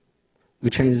problem. We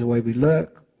change the way we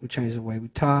look, we change the way we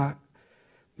talk,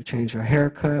 we change our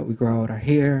haircut, we grow out our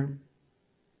hair,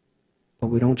 but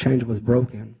we don't change what's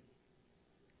broken.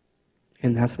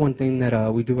 And that's one thing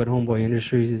that we do at Homeboy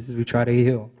Industries is we try to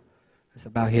heal. It's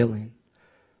about healing.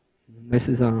 This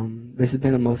has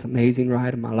been the most amazing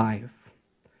ride of my life.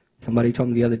 Somebody told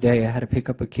me the other day I had to pick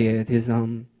up a kid. He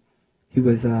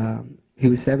was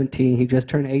 17. He just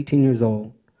turned 18 years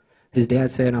old. His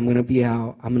dad said, "I'm gonna be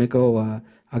out. I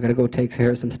gotta go take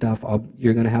care of some stuff.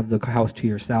 You're gonna have the house to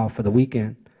yourself for the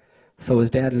weekend." So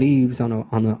his dad leaves on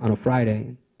a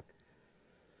Friday.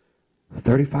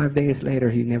 35 days later,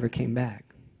 he never came back.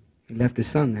 He left his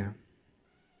son there.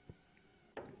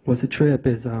 What's the trip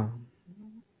is,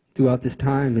 throughout this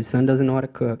time, his son doesn't know how to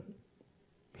cook.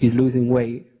 He's losing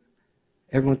weight.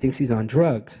 Everyone thinks he's on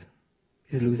drugs.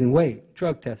 He's losing weight.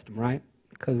 Drug test him, right?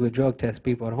 Because we drug test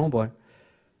people at Homeboy.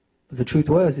 But the truth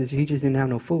is he just didn't have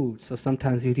no food. So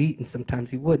sometimes he'd eat and sometimes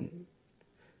he wouldn't.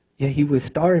 Yeah, he was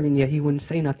starving, yet he wouldn't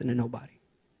say nothing to nobody.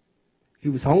 He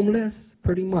was homeless,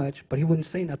 pretty much, but he wouldn't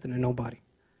say nothing to nobody.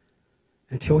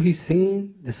 Until he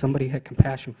seen that somebody had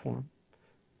compassion for him,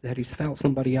 that he felt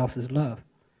somebody else's love.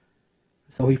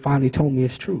 So he finally told me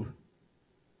it's true.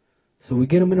 So we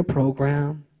get him in a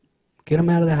program, get him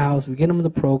out of the house, we get him in the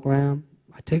program,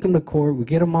 I take him to court, we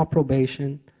get him on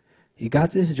probation, he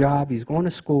got this job, he's going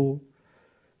to school.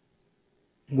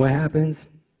 What happens?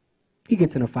 He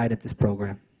gets in a fight at this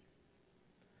program.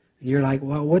 And you're like,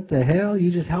 well, what the hell?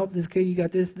 You just helped this kid, you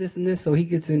got this, this, and this. So he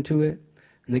gets into it,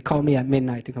 and they call me at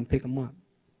midnight to come pick him up.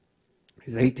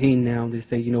 He's 18 now, and they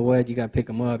say, you know what, you got to pick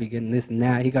him up, he's getting this and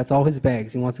that. He got all his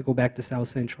bags, he wants to go back to South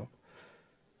Central.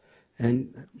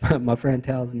 And my friend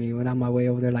tells me when I'm on my way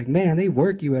over there, like, man, they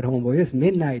work you at Homeboy, it's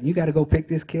midnight, and you got to go pick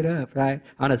this kid up, right,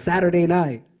 on a Saturday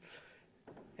night.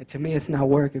 And to me, it's not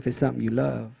work if it's something you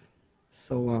love.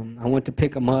 So I went to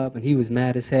pick him up, and he was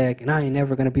mad as heck, and I ain't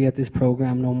never going to be at this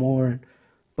program no more.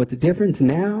 But the difference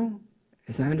now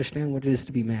is I understand what it is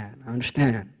to be mad. I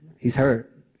understand. He's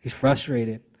hurt. He's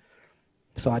frustrated.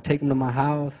 So I take him to my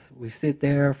house. We sit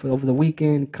there for over the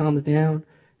weekend, calms down,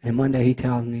 and Monday he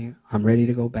tells me, I'm ready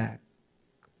to go back.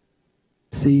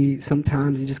 See,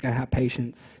 sometimes you just got to have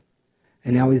patience.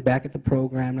 And now he's back at the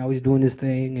program. Now he's doing his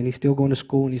thing, and he's still going to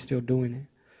school, and he's still doing it.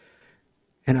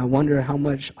 And I wonder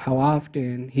how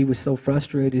often he was so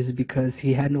frustrated is because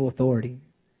he had no authority.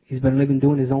 He's been living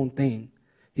doing his own thing.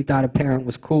 He thought a parent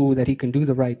was cool, that he can do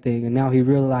the right thing, and now he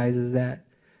realizes that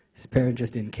his parent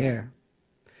just didn't care.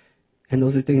 And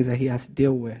those are things that he has to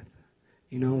deal with.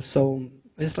 You know, so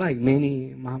it's like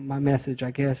many, my message, I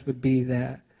guess, would be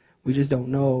that we just don't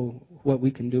know what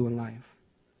we can do in life.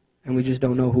 And we just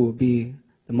don't know who would be.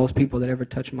 The most people that ever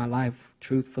touched my life,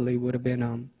 truthfully, would have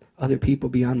been other people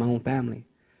beyond my own family.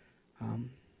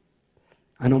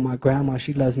 I know my grandma,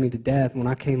 she loves me to death. When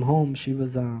I came home, she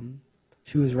was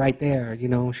right there. You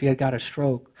know, she had got a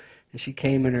stroke, and she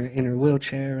came in her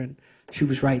wheelchair, and she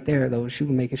was right there, though. She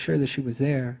was making sure that she was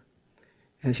there.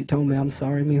 And she told me, I'm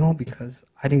sorry, mijo, because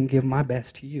I didn't give my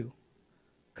best to you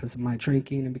because of my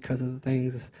drinking and because of the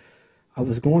things I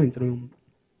was going through.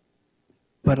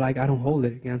 But, like, I don't hold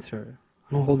it against her.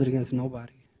 I don't hold it against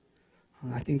nobody.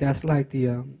 I think that's like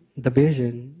the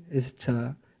vision is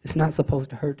to, it's not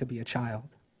supposed to hurt to be a child.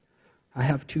 I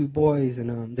have 2 boys,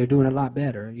 and they're doing a lot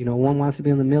better. You know, one wants to be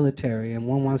in the military, and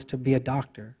one wants to be a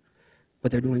doctor,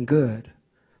 but they're doing good.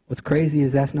 What's crazy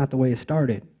is that's not the way it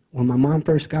started. When my mom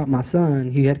first got my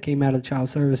son, he had came out of child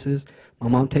services. My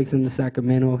mom takes him to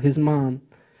Sacramento. His mom,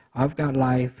 I've got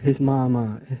life. His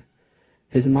mom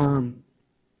is in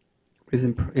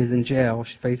jail.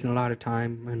 She's facing a lot of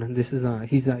time, and this is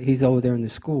he's over there in the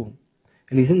school,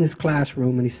 and he's in this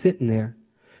classroom, and he's sitting there,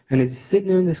 and as he's sitting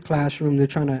there in this classroom, they're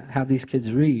trying to have these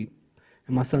kids read,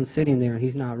 and my son's sitting there, and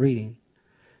he's not reading,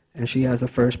 and she has the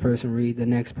first person read, the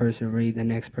next person read, the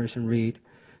next person read.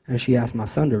 And she asked my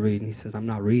son to read, and he says, I'm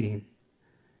not reading.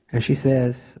 And she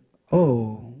says,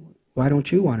 oh, why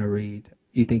don't you want to read?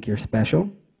 You think you're special?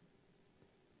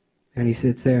 And he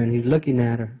sits there, and he's looking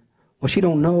at her. What she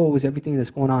don't know is everything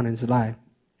that's going on in his life.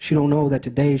 She don't know that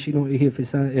today, if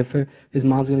his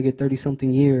mom's going to get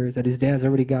 30-something years, that his dad's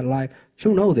already got life. She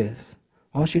don't know this.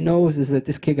 All she knows is that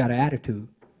this kid got an attitude.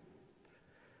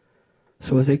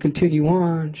 So as they continue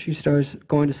on, she starts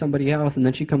going to somebody else, and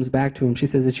then she comes back to him. She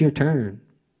says, it's your turn.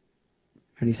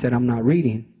 And he said, I'm not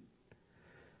reading.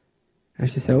 And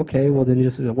she said, okay, well then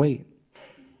just wait.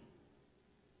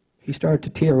 He started to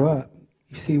tear up.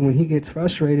 You see, when he gets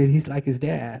frustrated, he's like his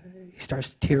dad. He starts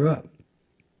to tear up.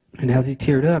 And as he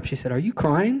teared up, she said, are you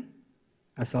crying?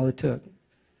 That's all it took.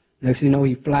 Next thing you know,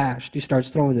 he flashed. He starts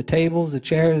throwing the tables, the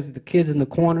chairs, the kids in the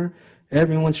corner.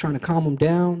 Everyone's trying to calm him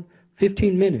down.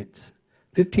 15 minutes.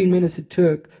 15 minutes it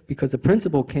took because the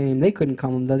principal came. They couldn't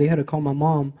calm him down. They had to call my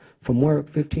mom from work.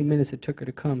 15 minutes it took her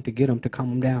to come to get him to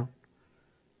calm him down.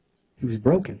 He was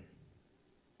broken.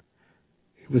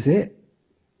 It was it.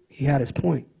 He had his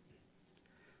point.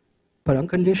 But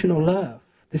unconditional love.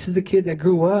 This is a kid that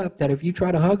grew up that if you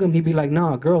try to hug him, he'd be like,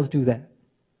 nah, girls do that.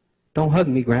 Don't hug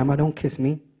me, Grandma. Don't kiss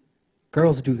me.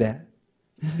 Girls do that.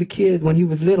 This is a kid when he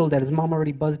was little that his mom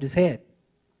already buzzed his head.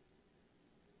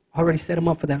 Already set him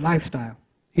up for that lifestyle.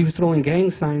 He was throwing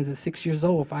gang signs at 6 years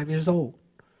old, 5 years old.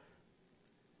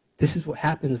 This is what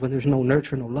happens when there's no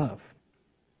nurture, no love.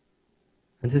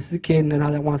 And this is a kid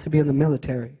now that wants to be in the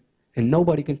military. And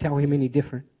nobody can tell him any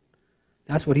different.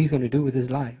 That's what he's going to do with his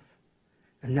life.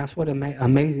 And that's what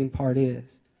amazing part is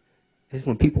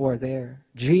when people are there.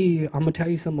 G, I'm going to tell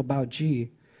you something about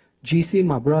G. G see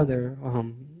my brother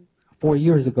 4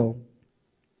 years ago.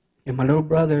 And my little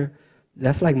brother,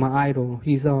 that's like my idol.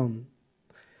 He's,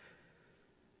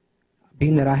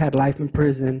 being that I had life in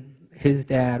prison, his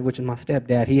dad, which is my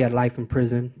stepdad, he had life in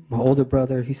prison. My older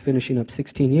brother, he's finishing up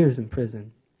 16 years in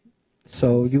prison.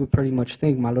 So you would pretty much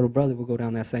think my little brother would go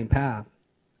down that same path.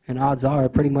 And odds are,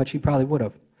 pretty much he probably would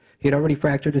have. He'd already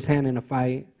fractured his hand in a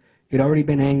fight. He'd already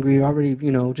been angry, already,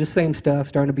 just same stuff,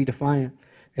 starting to be defiant.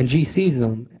 And G sees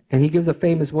them, and he gives the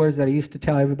famous words that he used to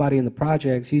tell everybody in the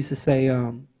projects. He used to say,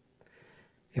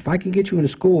 if I can get you into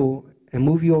school and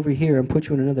move you over here and put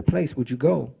you in another place, would you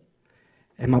go?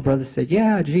 And my brother said,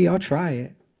 yeah, G, I'll try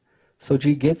it. So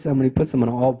G gets him and he puts him in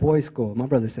an all-boys school. My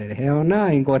brother said, hell no,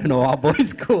 I ain't going to no all-boys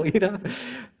school,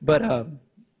 But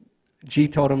G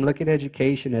told him, look at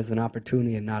education as an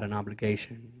opportunity and not an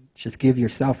obligation. Just give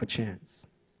yourself a chance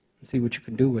and see what you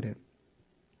can do with it.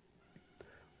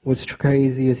 What's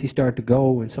crazy is he started to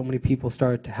go and so many people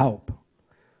started to help.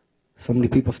 So many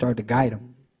people started to guide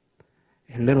him.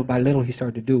 And little by little, he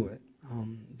started to do it.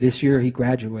 This year, he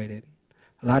graduated.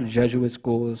 A lot of Jesuit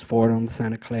schools, Fordham,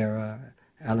 Santa Clara,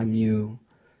 LMU,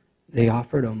 they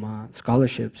offered him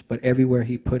scholarships, but everywhere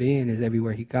he put in is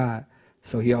everywhere he got.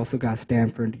 So he also got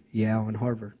Stanford, Yale, and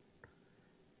Harvard.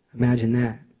 Imagine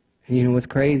that. And you know what's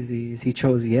crazy is he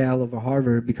chose Yale over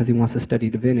Harvard because he wants to study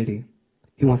divinity.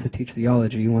 He wants to teach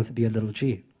theology. He wants to be a little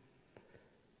G.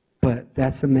 But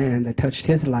that's a man that touched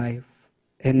his life,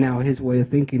 and now his way of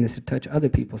thinking is to touch other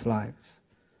people's lives.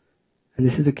 And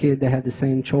this is a kid that had the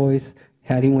same choice.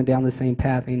 Had he went down the same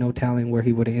path, ain't no telling where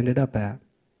he would have ended up at.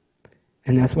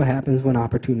 And that's what happens when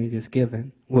opportunity is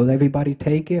given. Will everybody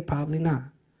take it? Probably not.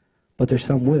 But there's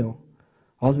some will.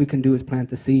 All we can do is plant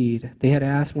the seed. They had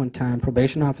asked one time,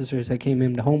 probation officers that came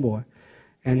in to Homeboy,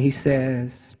 and he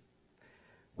says,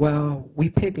 well, we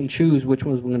pick and choose which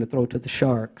ones we're going to throw to the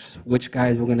sharks, which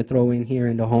guys we're going to throw in here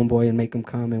into Homeboy and make them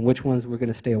come, and which ones we're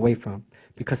going to stay away from.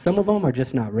 Because some of them are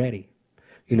just not ready.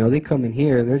 You know, they come in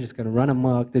here, they're just going to run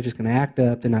amok, they're just going to act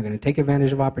up, they're not going to take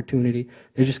advantage of opportunity,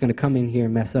 they're just going to come in here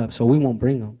and mess up, so we won't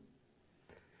bring them.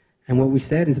 And what we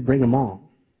said is bring them all.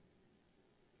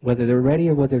 Whether they're ready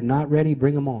or whether they're not ready,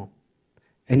 bring them all.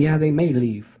 And yeah, they may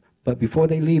leave, but before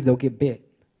they leave, they'll get bit.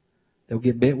 They'll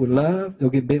get bit with love, they'll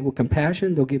get bit with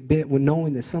compassion, they'll get bit with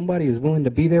knowing that somebody is willing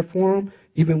to be there for them,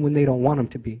 even when they don't want them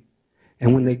to be.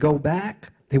 And when they go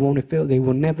back, they will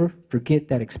never forget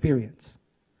that experience.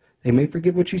 They may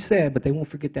forget what you said, but they won't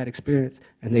forget that experience,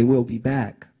 and they will be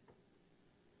back.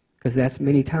 Because that's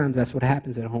many times, that's what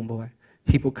happens at Homeboy.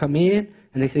 People come in,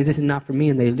 and they say, this is not for me,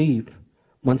 and they leave.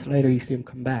 Months later, you see them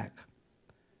come back.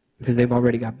 Because they've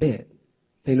already got bit.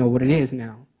 They know what it is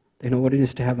now. They know what it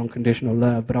is to have unconditional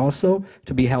love, but also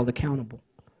to be held accountable.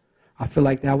 I feel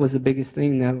like that was the biggest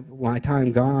thing that my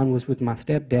time gone was with my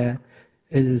stepdad.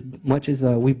 As much as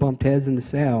we bumped heads in the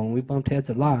cell, and we bumped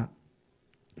heads a lot,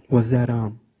 was that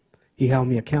he held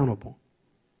me accountable.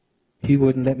 He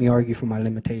wouldn't let me argue for my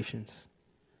limitations.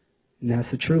 And that's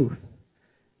the truth.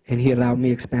 And he allowed me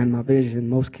to expand my vision.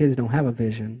 Most kids don't have a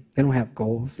vision. They don't have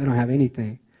goals. They don't have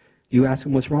anything. You ask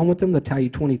them what's wrong with them, they'll tell you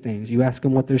 20 things. You ask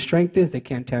them what their strength is, they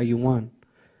can't tell you one.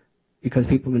 Because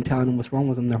people have been telling them what's wrong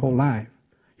with them their whole life.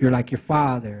 You're like your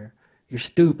father. You're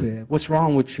stupid. What's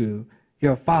wrong with you?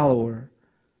 You're a follower.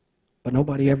 But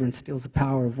nobody ever instills the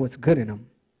power of what's good in them.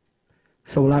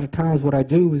 So a lot of times what I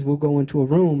do is we'll go into a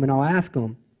room and I'll ask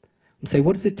them and say,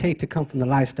 what does it take to come from the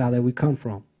lifestyle that we come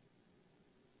from?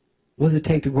 What does it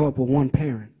take to grow up with one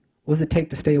parent? What does it take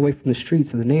to stay away from the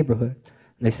streets of the neighborhood?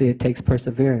 And they say it takes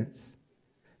perseverance.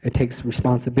 It takes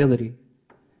responsibility.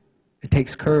 It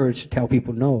takes courage to tell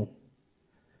people no.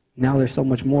 Now there's so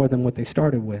much more than what they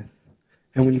started with.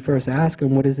 And when you first ask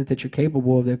them, what is it that you're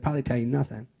capable of, they'll probably tell you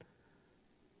nothing.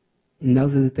 And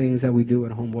those are the things that we do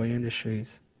at Homeboy Industries.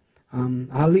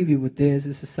 I'll leave you with this.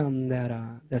 This is something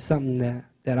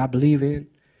that I believe in.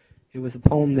 It was a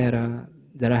poem that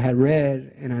I had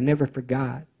read and I never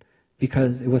forgot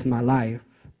because it was my life.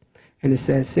 And it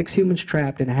says, 6 humans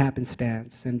trapped in a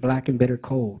happenstance in black and bitter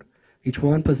cold. Each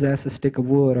one possessed a stick of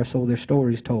wood or so their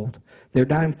stories told. Their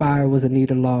dying fire was a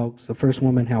need of logs. The first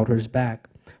woman held hers back.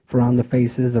 For on the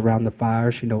faces around the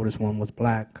fire she noticed one was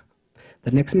black.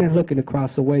 The next man looking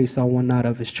across the way saw one not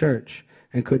of his church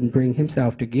and couldn't bring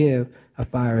himself to give a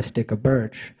fire a stick of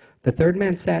birch. The third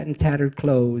man sat in tattered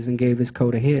clothes and gave his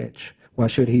coat a hitch. Why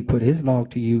should he put his log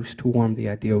to use to warm the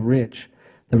ideal rich?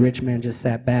 The rich man just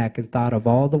sat back and thought of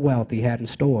all the wealth he had in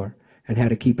store and how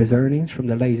to keep his earnings from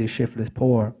the lazy, shiftless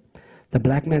poor. The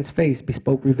black man's face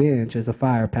bespoke revenge as the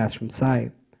fire passed from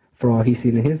sight. For all he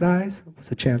seen in his eyes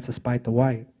was a chance to spite the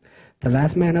white. The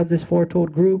last man of this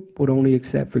foretold group would only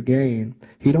accept for gain.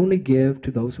 He'd only give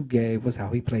to those who gave was how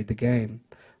he played the game.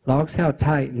 Logs held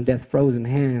tight in death-frozen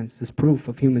hands is proof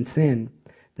of human sin.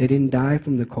 They didn't die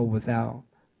from the cold without.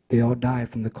 They all died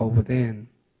from the cold within.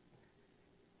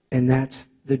 And that's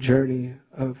the journey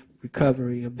of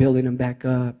recovery, of building them back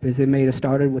up. Is it may have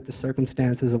started with the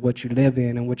circumstances of what you live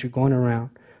in and what you're going around.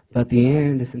 But the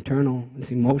end is internal, it's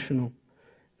emotional.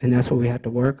 And that's what we have to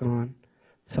work on.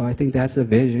 So I think that's the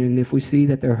vision. If we see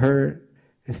that they're hurt,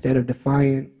 instead of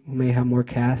defiant, we may have more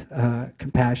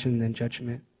compassion than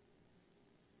judgment.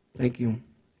 Thank you.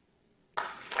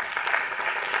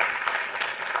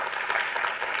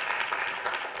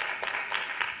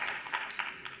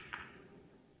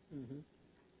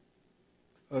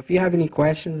 Well, if you have any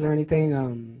questions or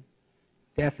anything,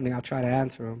 definitely I'll try to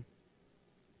answer them.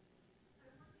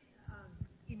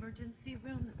 Emergency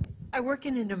room. I work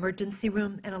in an emergency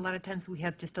room, and a lot of times we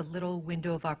have just a little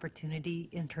window of opportunity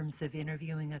in terms of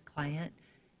interviewing a client.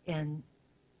 And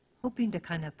hoping to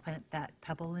kind of plant that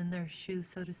pebble in their shoe,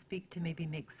 so to speak, to maybe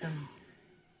make some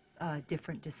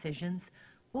different decisions.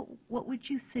 What would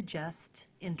you suggest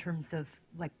in terms of,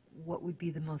 like, what would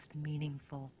be the most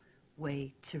meaningful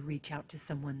way to reach out to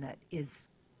someone that is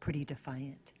pretty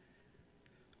defiant?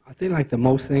 I think like the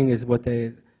most thing is what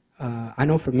they, I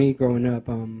know for me growing up,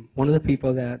 one of the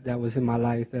people that was in my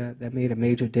life that made a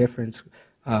major difference,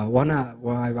 I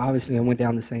obviously I went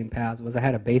down the same path, was I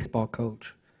had a baseball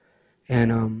coach.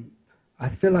 And I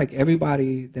feel like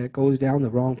everybody that goes down the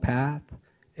wrong path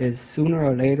is sooner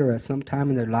or later at some time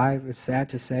in their life, it's sad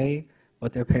to say,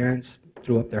 but their parents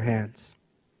threw up their hands.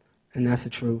 And that's the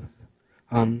truth.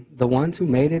 The ones who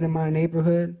made it in my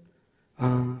neighborhood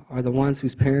are the ones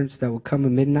whose parents that would come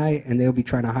at midnight and they'll be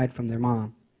trying to hide from their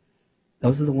mom.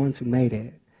 Those are the ones who made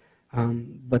it.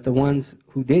 But the ones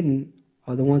who didn't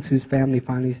are the ones whose family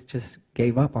finally just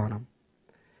gave up on them.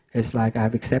 It's like,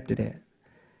 I've accepted it.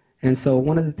 And so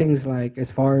one of the things, like,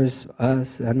 as far as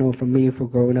us, I know for me, for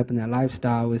growing up in that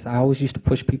lifestyle, is I always used to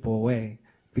push people away.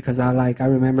 Because I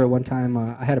remember one time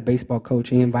I had a baseball coach,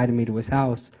 he invited me to his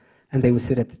house, and they would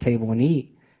sit at the table and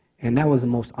eat. And that was the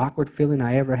most awkward feeling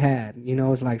I ever had. You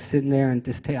know, it's like sitting there and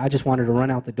I just wanted to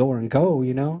run out the door and go,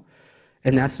 you know.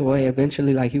 And that's the way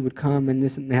eventually, like, he would come and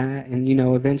this and that, and, you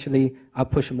know, eventually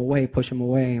I'd push him away,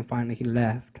 and finally he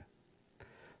left.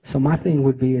 So my thing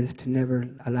would be is to never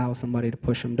allow somebody to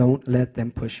push them. Don't let them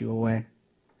push you away.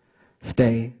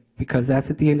 Stay. Because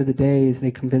that's at the end of the day is they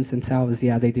convince themselves,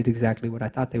 yeah, they did exactly what I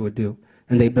thought they would do.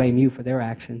 And they blame you for their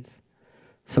actions.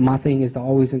 So my thing is to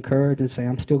always encourage and say,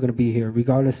 I'm still going to be here.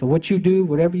 Regardless of what you do,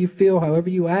 whatever you feel, however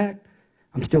you act,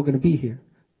 I'm still going to be here.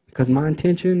 Because my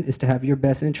intention is to have your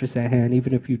best interests at hand,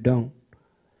 even if you don't.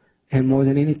 And more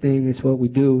than anything, it's what we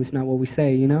do. It's not what we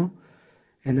say, you know?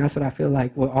 And that's what I feel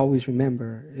like we'll always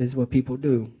remember is what people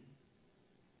do.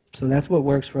 So that's what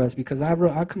works for us, because I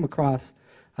come across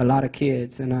a lot of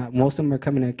kids, and most of them are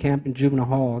coming to camp and juvenile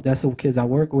hall. That's the kids I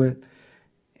work with.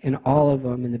 And all of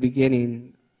them in the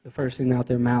beginning, the first thing out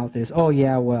their mouth is, oh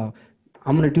yeah, well,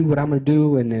 I'm going to do what I'm going to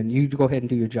do, and then you go ahead and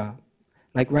do your job.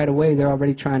 Like right away, they're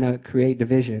already trying to create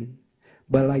division.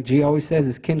 But like G always says,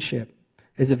 is kinship.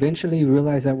 Is eventually you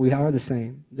realize that we are the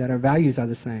same, that our values are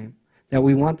the same, that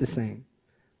we want the same.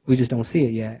 We just don't see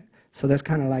it yet. So that's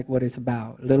kind of like what it's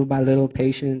about. Little by little,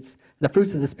 patience. The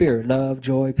fruits of the Spirit, love,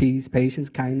 joy, peace, patience,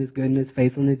 kindness, goodness,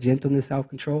 faithfulness, gentleness,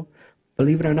 self-control.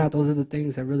 Believe it or not, those are the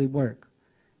things that really work.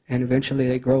 And eventually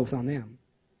it grows on them.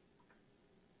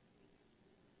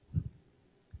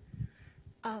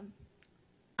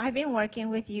 I've been working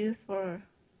with youth for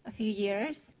a few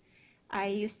years. I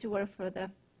used to work for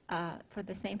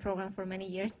the same program for many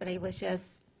years, but I was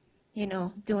just, you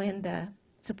know, doing the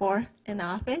support in the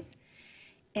office.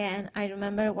 And I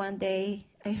remember one day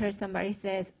I heard somebody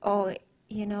says, oh,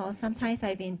 you know, sometimes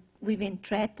we've been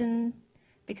threatened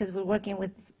because we're working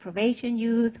with probation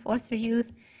youth, foster youth.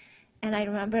 And I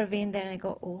remember being there and I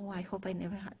go, oh, I hope I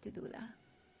never had to do that.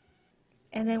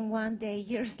 And then one day,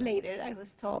 years later, I was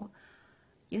told,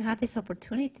 you have this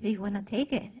opportunity, do you want to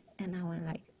take it? And I went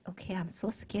like, okay, I'm so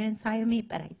scared inside of me,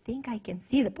 but I think I can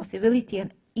see the possibility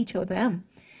in each of them.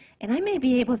 And I may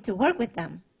be able to work with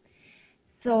them.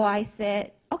 So I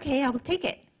said, okay, I will take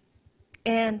it.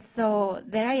 And so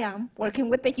there I am, working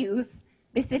with the youth,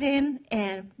 visiting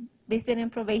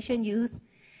probation youth.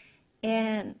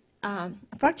 And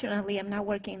unfortunately, I'm not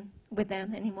working with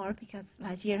them anymore because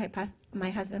last year my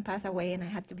husband passed away and I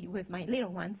had to be with my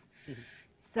little ones. Mm-hmm.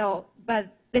 So, but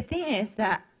the thing is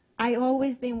that I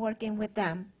always been working with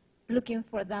them, looking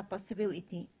for that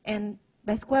possibility. And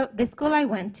the school I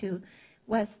went to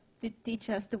was to teach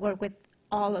us to work with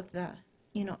all of the,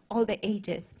 you know, all the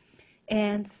ages.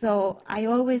 And so I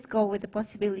always go with the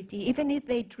possibility, even if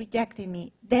they rejected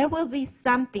me, there will be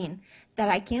something that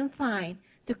I can find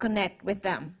to connect with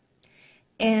them.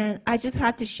 And I just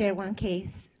had to share one case.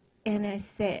 And I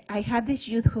said, I had this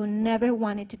youth who never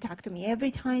wanted to talk to me.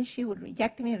 Every time she would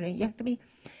reject me.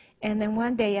 And then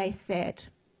one day I said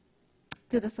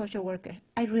to the social worker,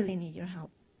 I really need your help.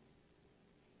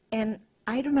 And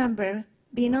I remember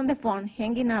being on the phone,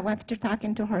 hanging up after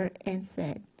talking to her, and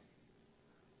said,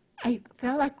 I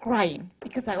felt like crying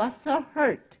because I was so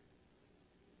hurt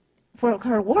for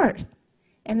her words.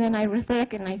 And then I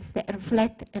reflect and I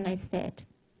said,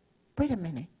 wait a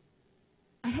minute.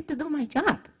 I had to do my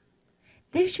job.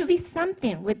 There should be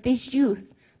something with this youth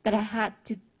that I had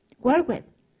to work with.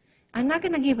 I'm not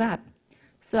going to give up.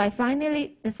 So I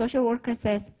finally, the social worker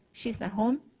says, she's at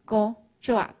home, go,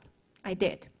 show up. I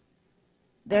did.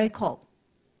 Very cold.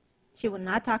 She would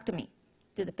not talk to me,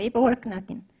 do the paperwork,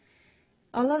 nothing.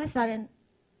 All of a sudden,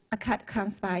 a cat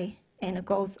comes by and it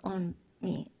goes on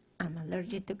me. I'm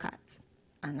allergic to cats.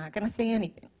 I'm not going to say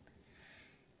anything.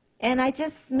 And I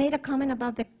just made a comment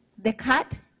about the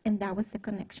cat, and that was the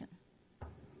connection.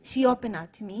 She opened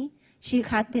up to me. She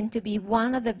happened to be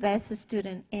one of the best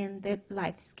students in the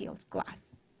life skills class.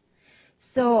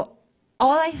 So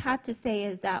all I had to say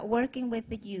is that working with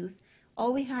the youth,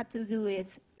 all we had to do is,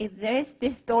 if there's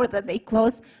this door that they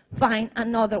close, find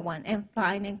another one and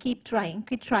find and keep trying,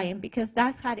 because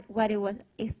that's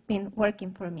it's been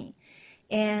working for me.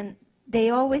 And they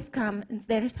always come.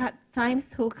 There's times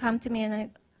who come to me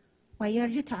and why are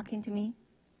you talking to me?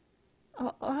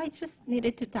 Oh, I just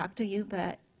needed to talk to you,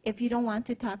 but if you don't want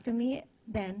to talk to me,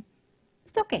 then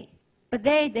it's okay. But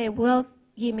they will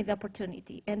give me the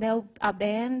opportunity, and at the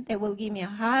end they will give me a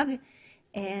hug,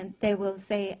 and they will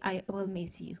say, I will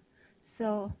miss you.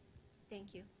 So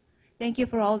thank you. Thank you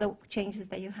for all the changes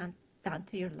that you have done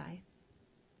to your life.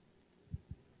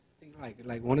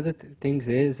 Like one of the things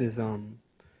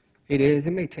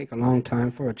it may take a long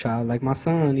time for a child. Like my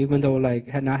son, even though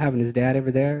not having his dad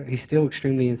ever there, he's still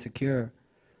extremely insecure.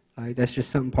 Like that's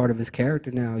just something part of his character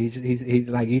now. He's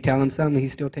like, you tell him something, he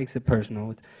still takes it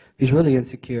personal. He's really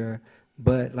insecure.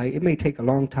 But like it may take a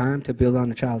long time to build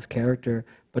on a child's character,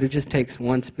 but it just takes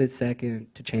one split second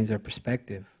to change their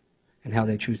perspective and how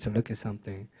they choose to look at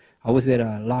something. I was at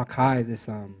Lock High this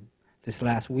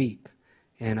last week,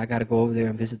 and I got to go over there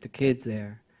and visit the kids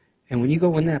there. And when you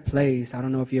go in that place, I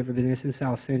don't know if you've ever been there, it's in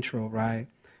South Central, right?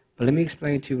 But let me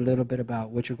explain to you a little bit about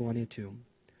what you're going into.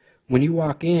 When you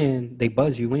walk in, they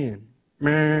buzz you in,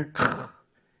 and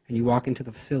you walk into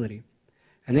the facility.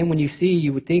 And then when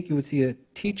you would think you would see a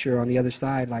teacher on the other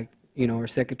side, like, or a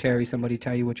secretary, somebody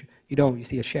tell you you don't, you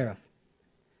see a sheriff.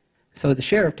 So the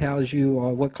sheriff tells you,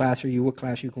 what class are you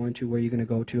going to, where you're going to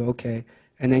go to, okay.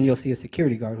 And then you'll see a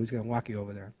security guard who's going to walk you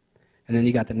over there. And then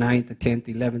you got the 9th, the 10th,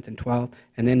 the 11th, and 12th,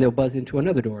 and then they'll buzz into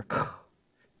another door.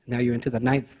 Now you're into the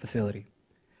 9th facility.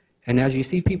 And as you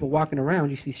see people walking around,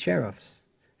 you see sheriffs.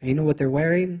 And you know what they're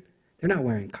wearing? They're not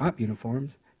wearing cop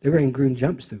uniforms. They're wearing green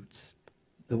jumpsuits,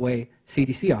 the way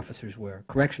CDC officers wear,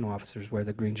 correctional officers wear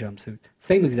the green jumpsuit.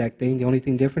 Same exact thing. The only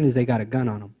thing different is they got a gun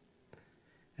on them.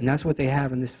 And that's what they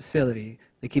have in this facility.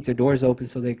 They keep their doors open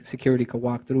so security could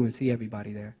walk through and see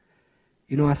everybody there.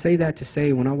 I say that to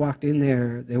say when I walked in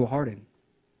there, they were hardened.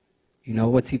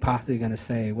 What's he possibly going to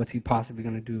say? What's he possibly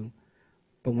going to do?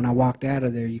 But when I walked out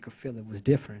of there, you could feel it was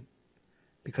different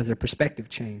because their perspective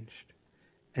changed.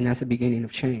 And that's the beginning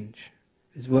of change.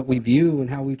 Is what we view and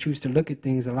how we choose to look at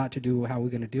things a lot to do with how we're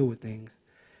going to deal with things.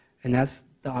 And that's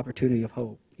the opportunity of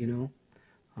hope,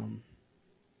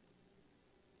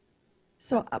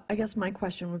 So I guess my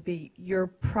question would be, you're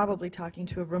probably talking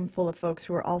to a room full of folks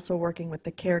who are also working with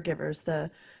the caregivers, the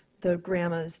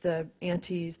grandmas, the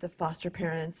aunties, the foster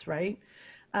parents, right?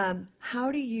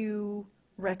 How do you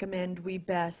recommend we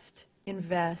best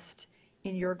invest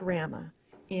in your grandma,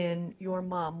 in your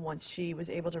mom once she was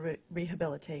able to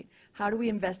rehabilitate? How do we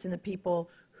invest in the people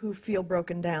who feel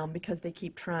broken down because they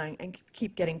keep trying and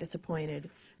keep getting disappointed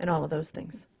and all of those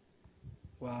things?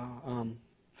 Well,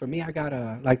 for me, I got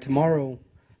tomorrow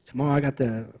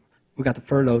we got the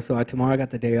furlough, so tomorrow I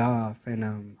got the day off, and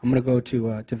I'm gonna go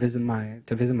to visit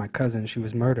my cousin. She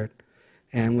was murdered,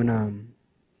 and when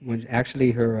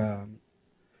actually her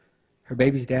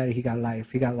baby's daddy, he got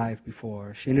life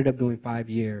before. She ended up doing 5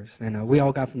 years, and we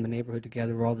all got from the neighborhood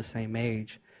together. We're all the same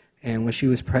age, and when she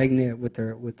was pregnant with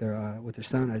her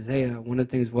son Isaiah, one of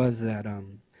the things was that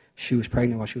she was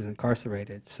pregnant while she was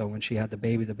incarcerated. So when she had the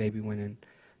baby went in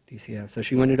DCF. So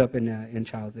she ended up in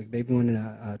child, the baby went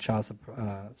in child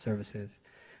services.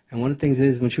 And one of the things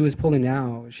is when she was pulling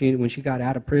out, when she got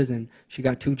out of prison, she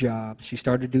got 2 jobs. She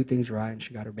started to do things right, and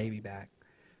she got her baby back.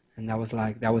 And that was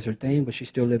her thing, but she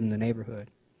still lived in the neighborhood.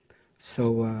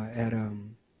 So at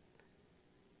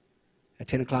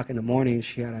 10 o'clock in the morning,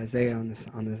 she had Isaiah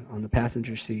on the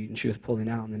passenger seat, and she was pulling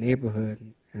out in the neighborhood,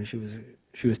 and she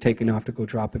was taking off to go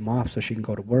drop him off so she can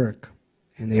go to work.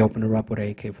 And they opened her up with an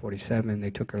AK-47.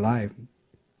 They took her life.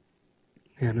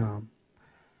 And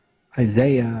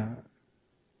Isaiah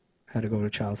had to go to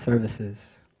child services.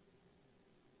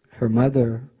 Her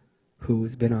mother,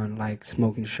 who's been on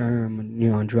smoking sherm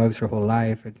and on drugs her whole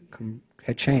life,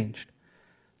 had changed.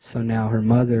 So now her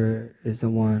mother is the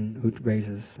one who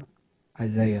raises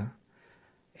Isaiah,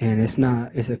 and it's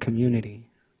a community.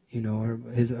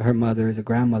 Her mother is a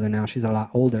grandmother now. She's a lot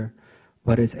older.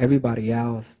 But it's everybody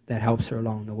else that helps her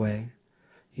along the way.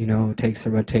 Takes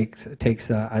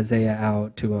Isaiah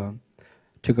out to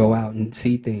go out and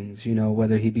see things.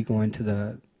 Whether he be going to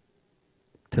the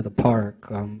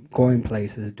park, going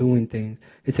places, doing things.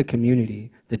 It's a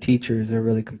community. The teachers are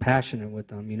really compassionate with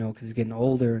them. Because he's getting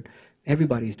older.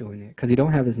 Everybody's doing it because he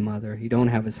don't have his mother, he don't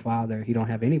have his father, he don't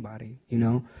have anybody, you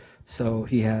know. So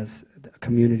he has a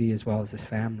community as well as his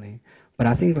family. But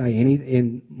I think like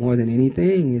more than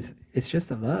anything, it's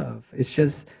just a love. It's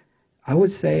just, I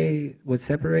would say what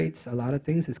separates a lot of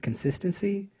things is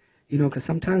consistency, you know, because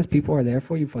sometimes people are there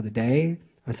for you for the day,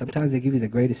 and sometimes they give you the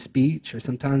greatest speech, or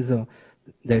sometimes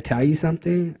they'll tell you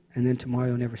something, and then tomorrow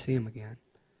you'll never see them again.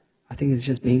 I think it's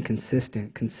just being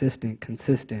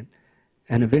consistent,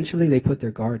 and eventually they put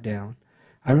their guard down.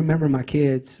 I remember my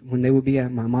kids when they would be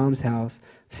at my mom's house.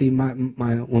 See,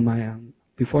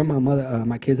 before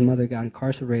my kid's mother got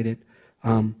incarcerated,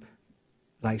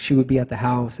 like she would be at the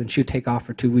house and she'd take off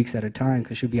for 2 weeks at a time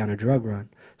because she'd be on a drug run.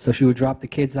 So she would drop the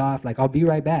kids off, like, I'll be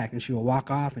right back, and she would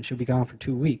walk off and she'll be gone for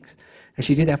 2 weeks. And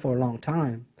she did that for a long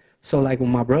time. So like when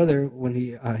my brother, when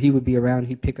he would be around,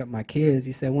 he'd pick up my kids.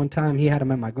 He said one time he had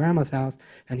them at my grandma's house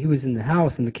and he was in the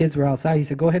house and the kids were outside. He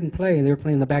said, go ahead and play. And they were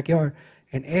playing in the backyard.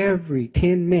 And every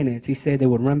 10 minutes, he said they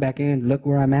would run back in, look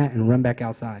where I'm at, and run back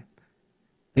outside.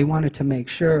 They wanted to make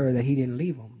sure that he didn't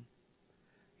leave them.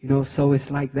 You know, so it's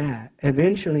like that.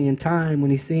 Eventually, in time,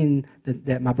 when he's seen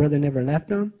that my brother never left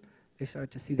him, they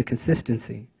start to see the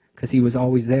consistency because he was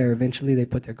always there. Eventually, they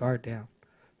put their guard down.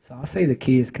 So I'll say the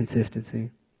key is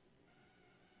consistency.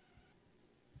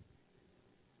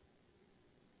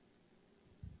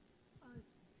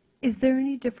 Is there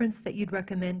any difference that you'd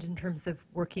recommend in terms of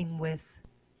working with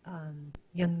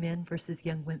young men versus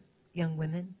young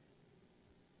women?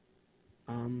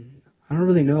 I don't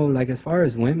really know. Like as far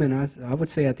as women, I would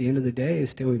say at the end of the day,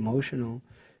 it's still emotional.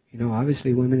 You know,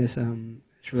 obviously women it's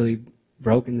really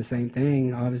broken the same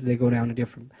thing. Obviously they go down a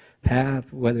different path,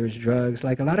 whether it's drugs.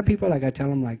 Like a lot of people, like I tell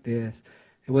them like this,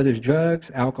 whether it's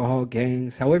drugs, alcohol,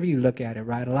 gangs, however you look at it,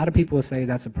 right? A lot of people will say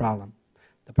that's a problem.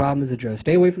 The problem is the drugs.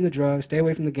 Stay away from the drugs, stay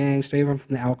away from the gangs, stay away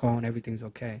from the alcohol, and everything's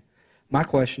okay. My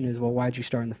question is, well, why'd you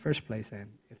start in the first place then,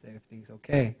 if everything's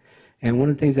okay? And one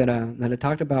of the things that I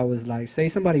talked about was like, say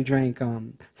somebody drank,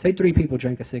 say 3 people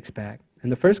drank a 6-pack.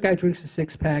 And the first guy drinks a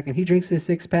 6-pack, and he drinks his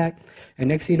 6-pack, and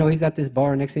next thing you know, he's at this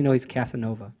bar, next thing you know, he's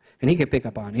Casanova. And he can pick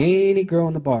up on any girl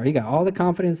in the bar. He got all the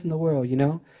confidence in the world, you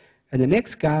know? And the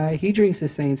next guy, he drinks the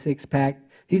same 6-pack.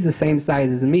 He's the same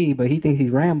size as me, but he thinks he's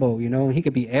Rambo, you know? And he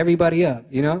could beat everybody up,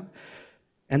 you know?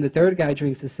 And the third guy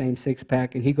drinks the same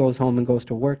 6-pack, and he goes home and goes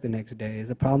to work the next day. Is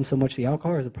the problem so much the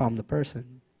alcohol, or is the problem the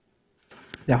person?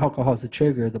 The alcohol is the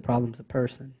trigger, the problem's the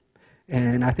person.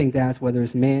 And I think that's whether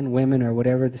it's men, women, or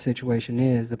whatever the situation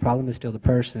is, the problem is still the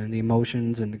person, the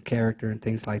emotions and the character and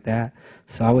things like that.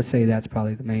 So I would say that's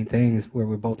probably the main thing, is where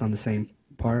we're both on the same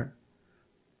part.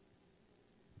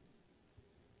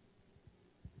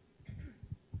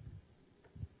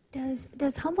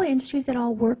 Does Homeboy Industries at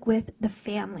all work with the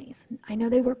families? I know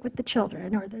they work with the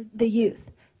children or the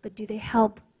youth, but do they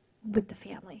help with the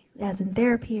family, as in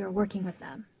therapy or working with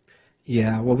them?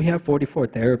 Yeah, well, we have 44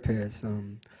 therapists.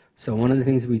 So one of the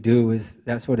things we do is,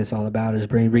 that's what it's all about, is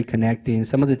reconnecting.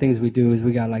 Some of the things we do is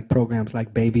we got like programs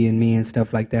like Baby and Me and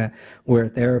stuff like that, where a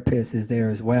therapist is there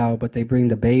as well, but they bring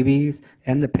the babies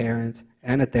and the parents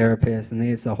and a therapist, and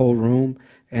it's a whole room,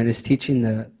 and it's teaching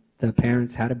the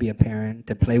parents how to be a parent,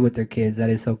 to play with their kids, that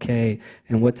it's okay,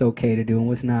 and what's okay to do and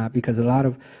what's not. Because a lot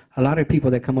of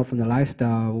people that come up from the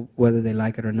lifestyle, whether they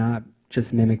like it or not,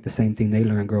 just mimic the same thing they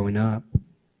learned growing up.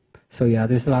 So yeah,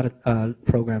 there's a lot of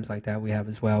programs like that we have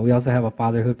as well. We also have a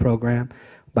fatherhood program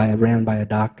ran by a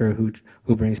doctor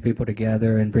who brings people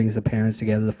together and brings the parents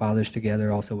together, the fathers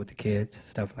together, also with the kids,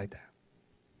 stuff like that.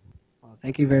 Well,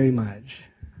 thank you very much.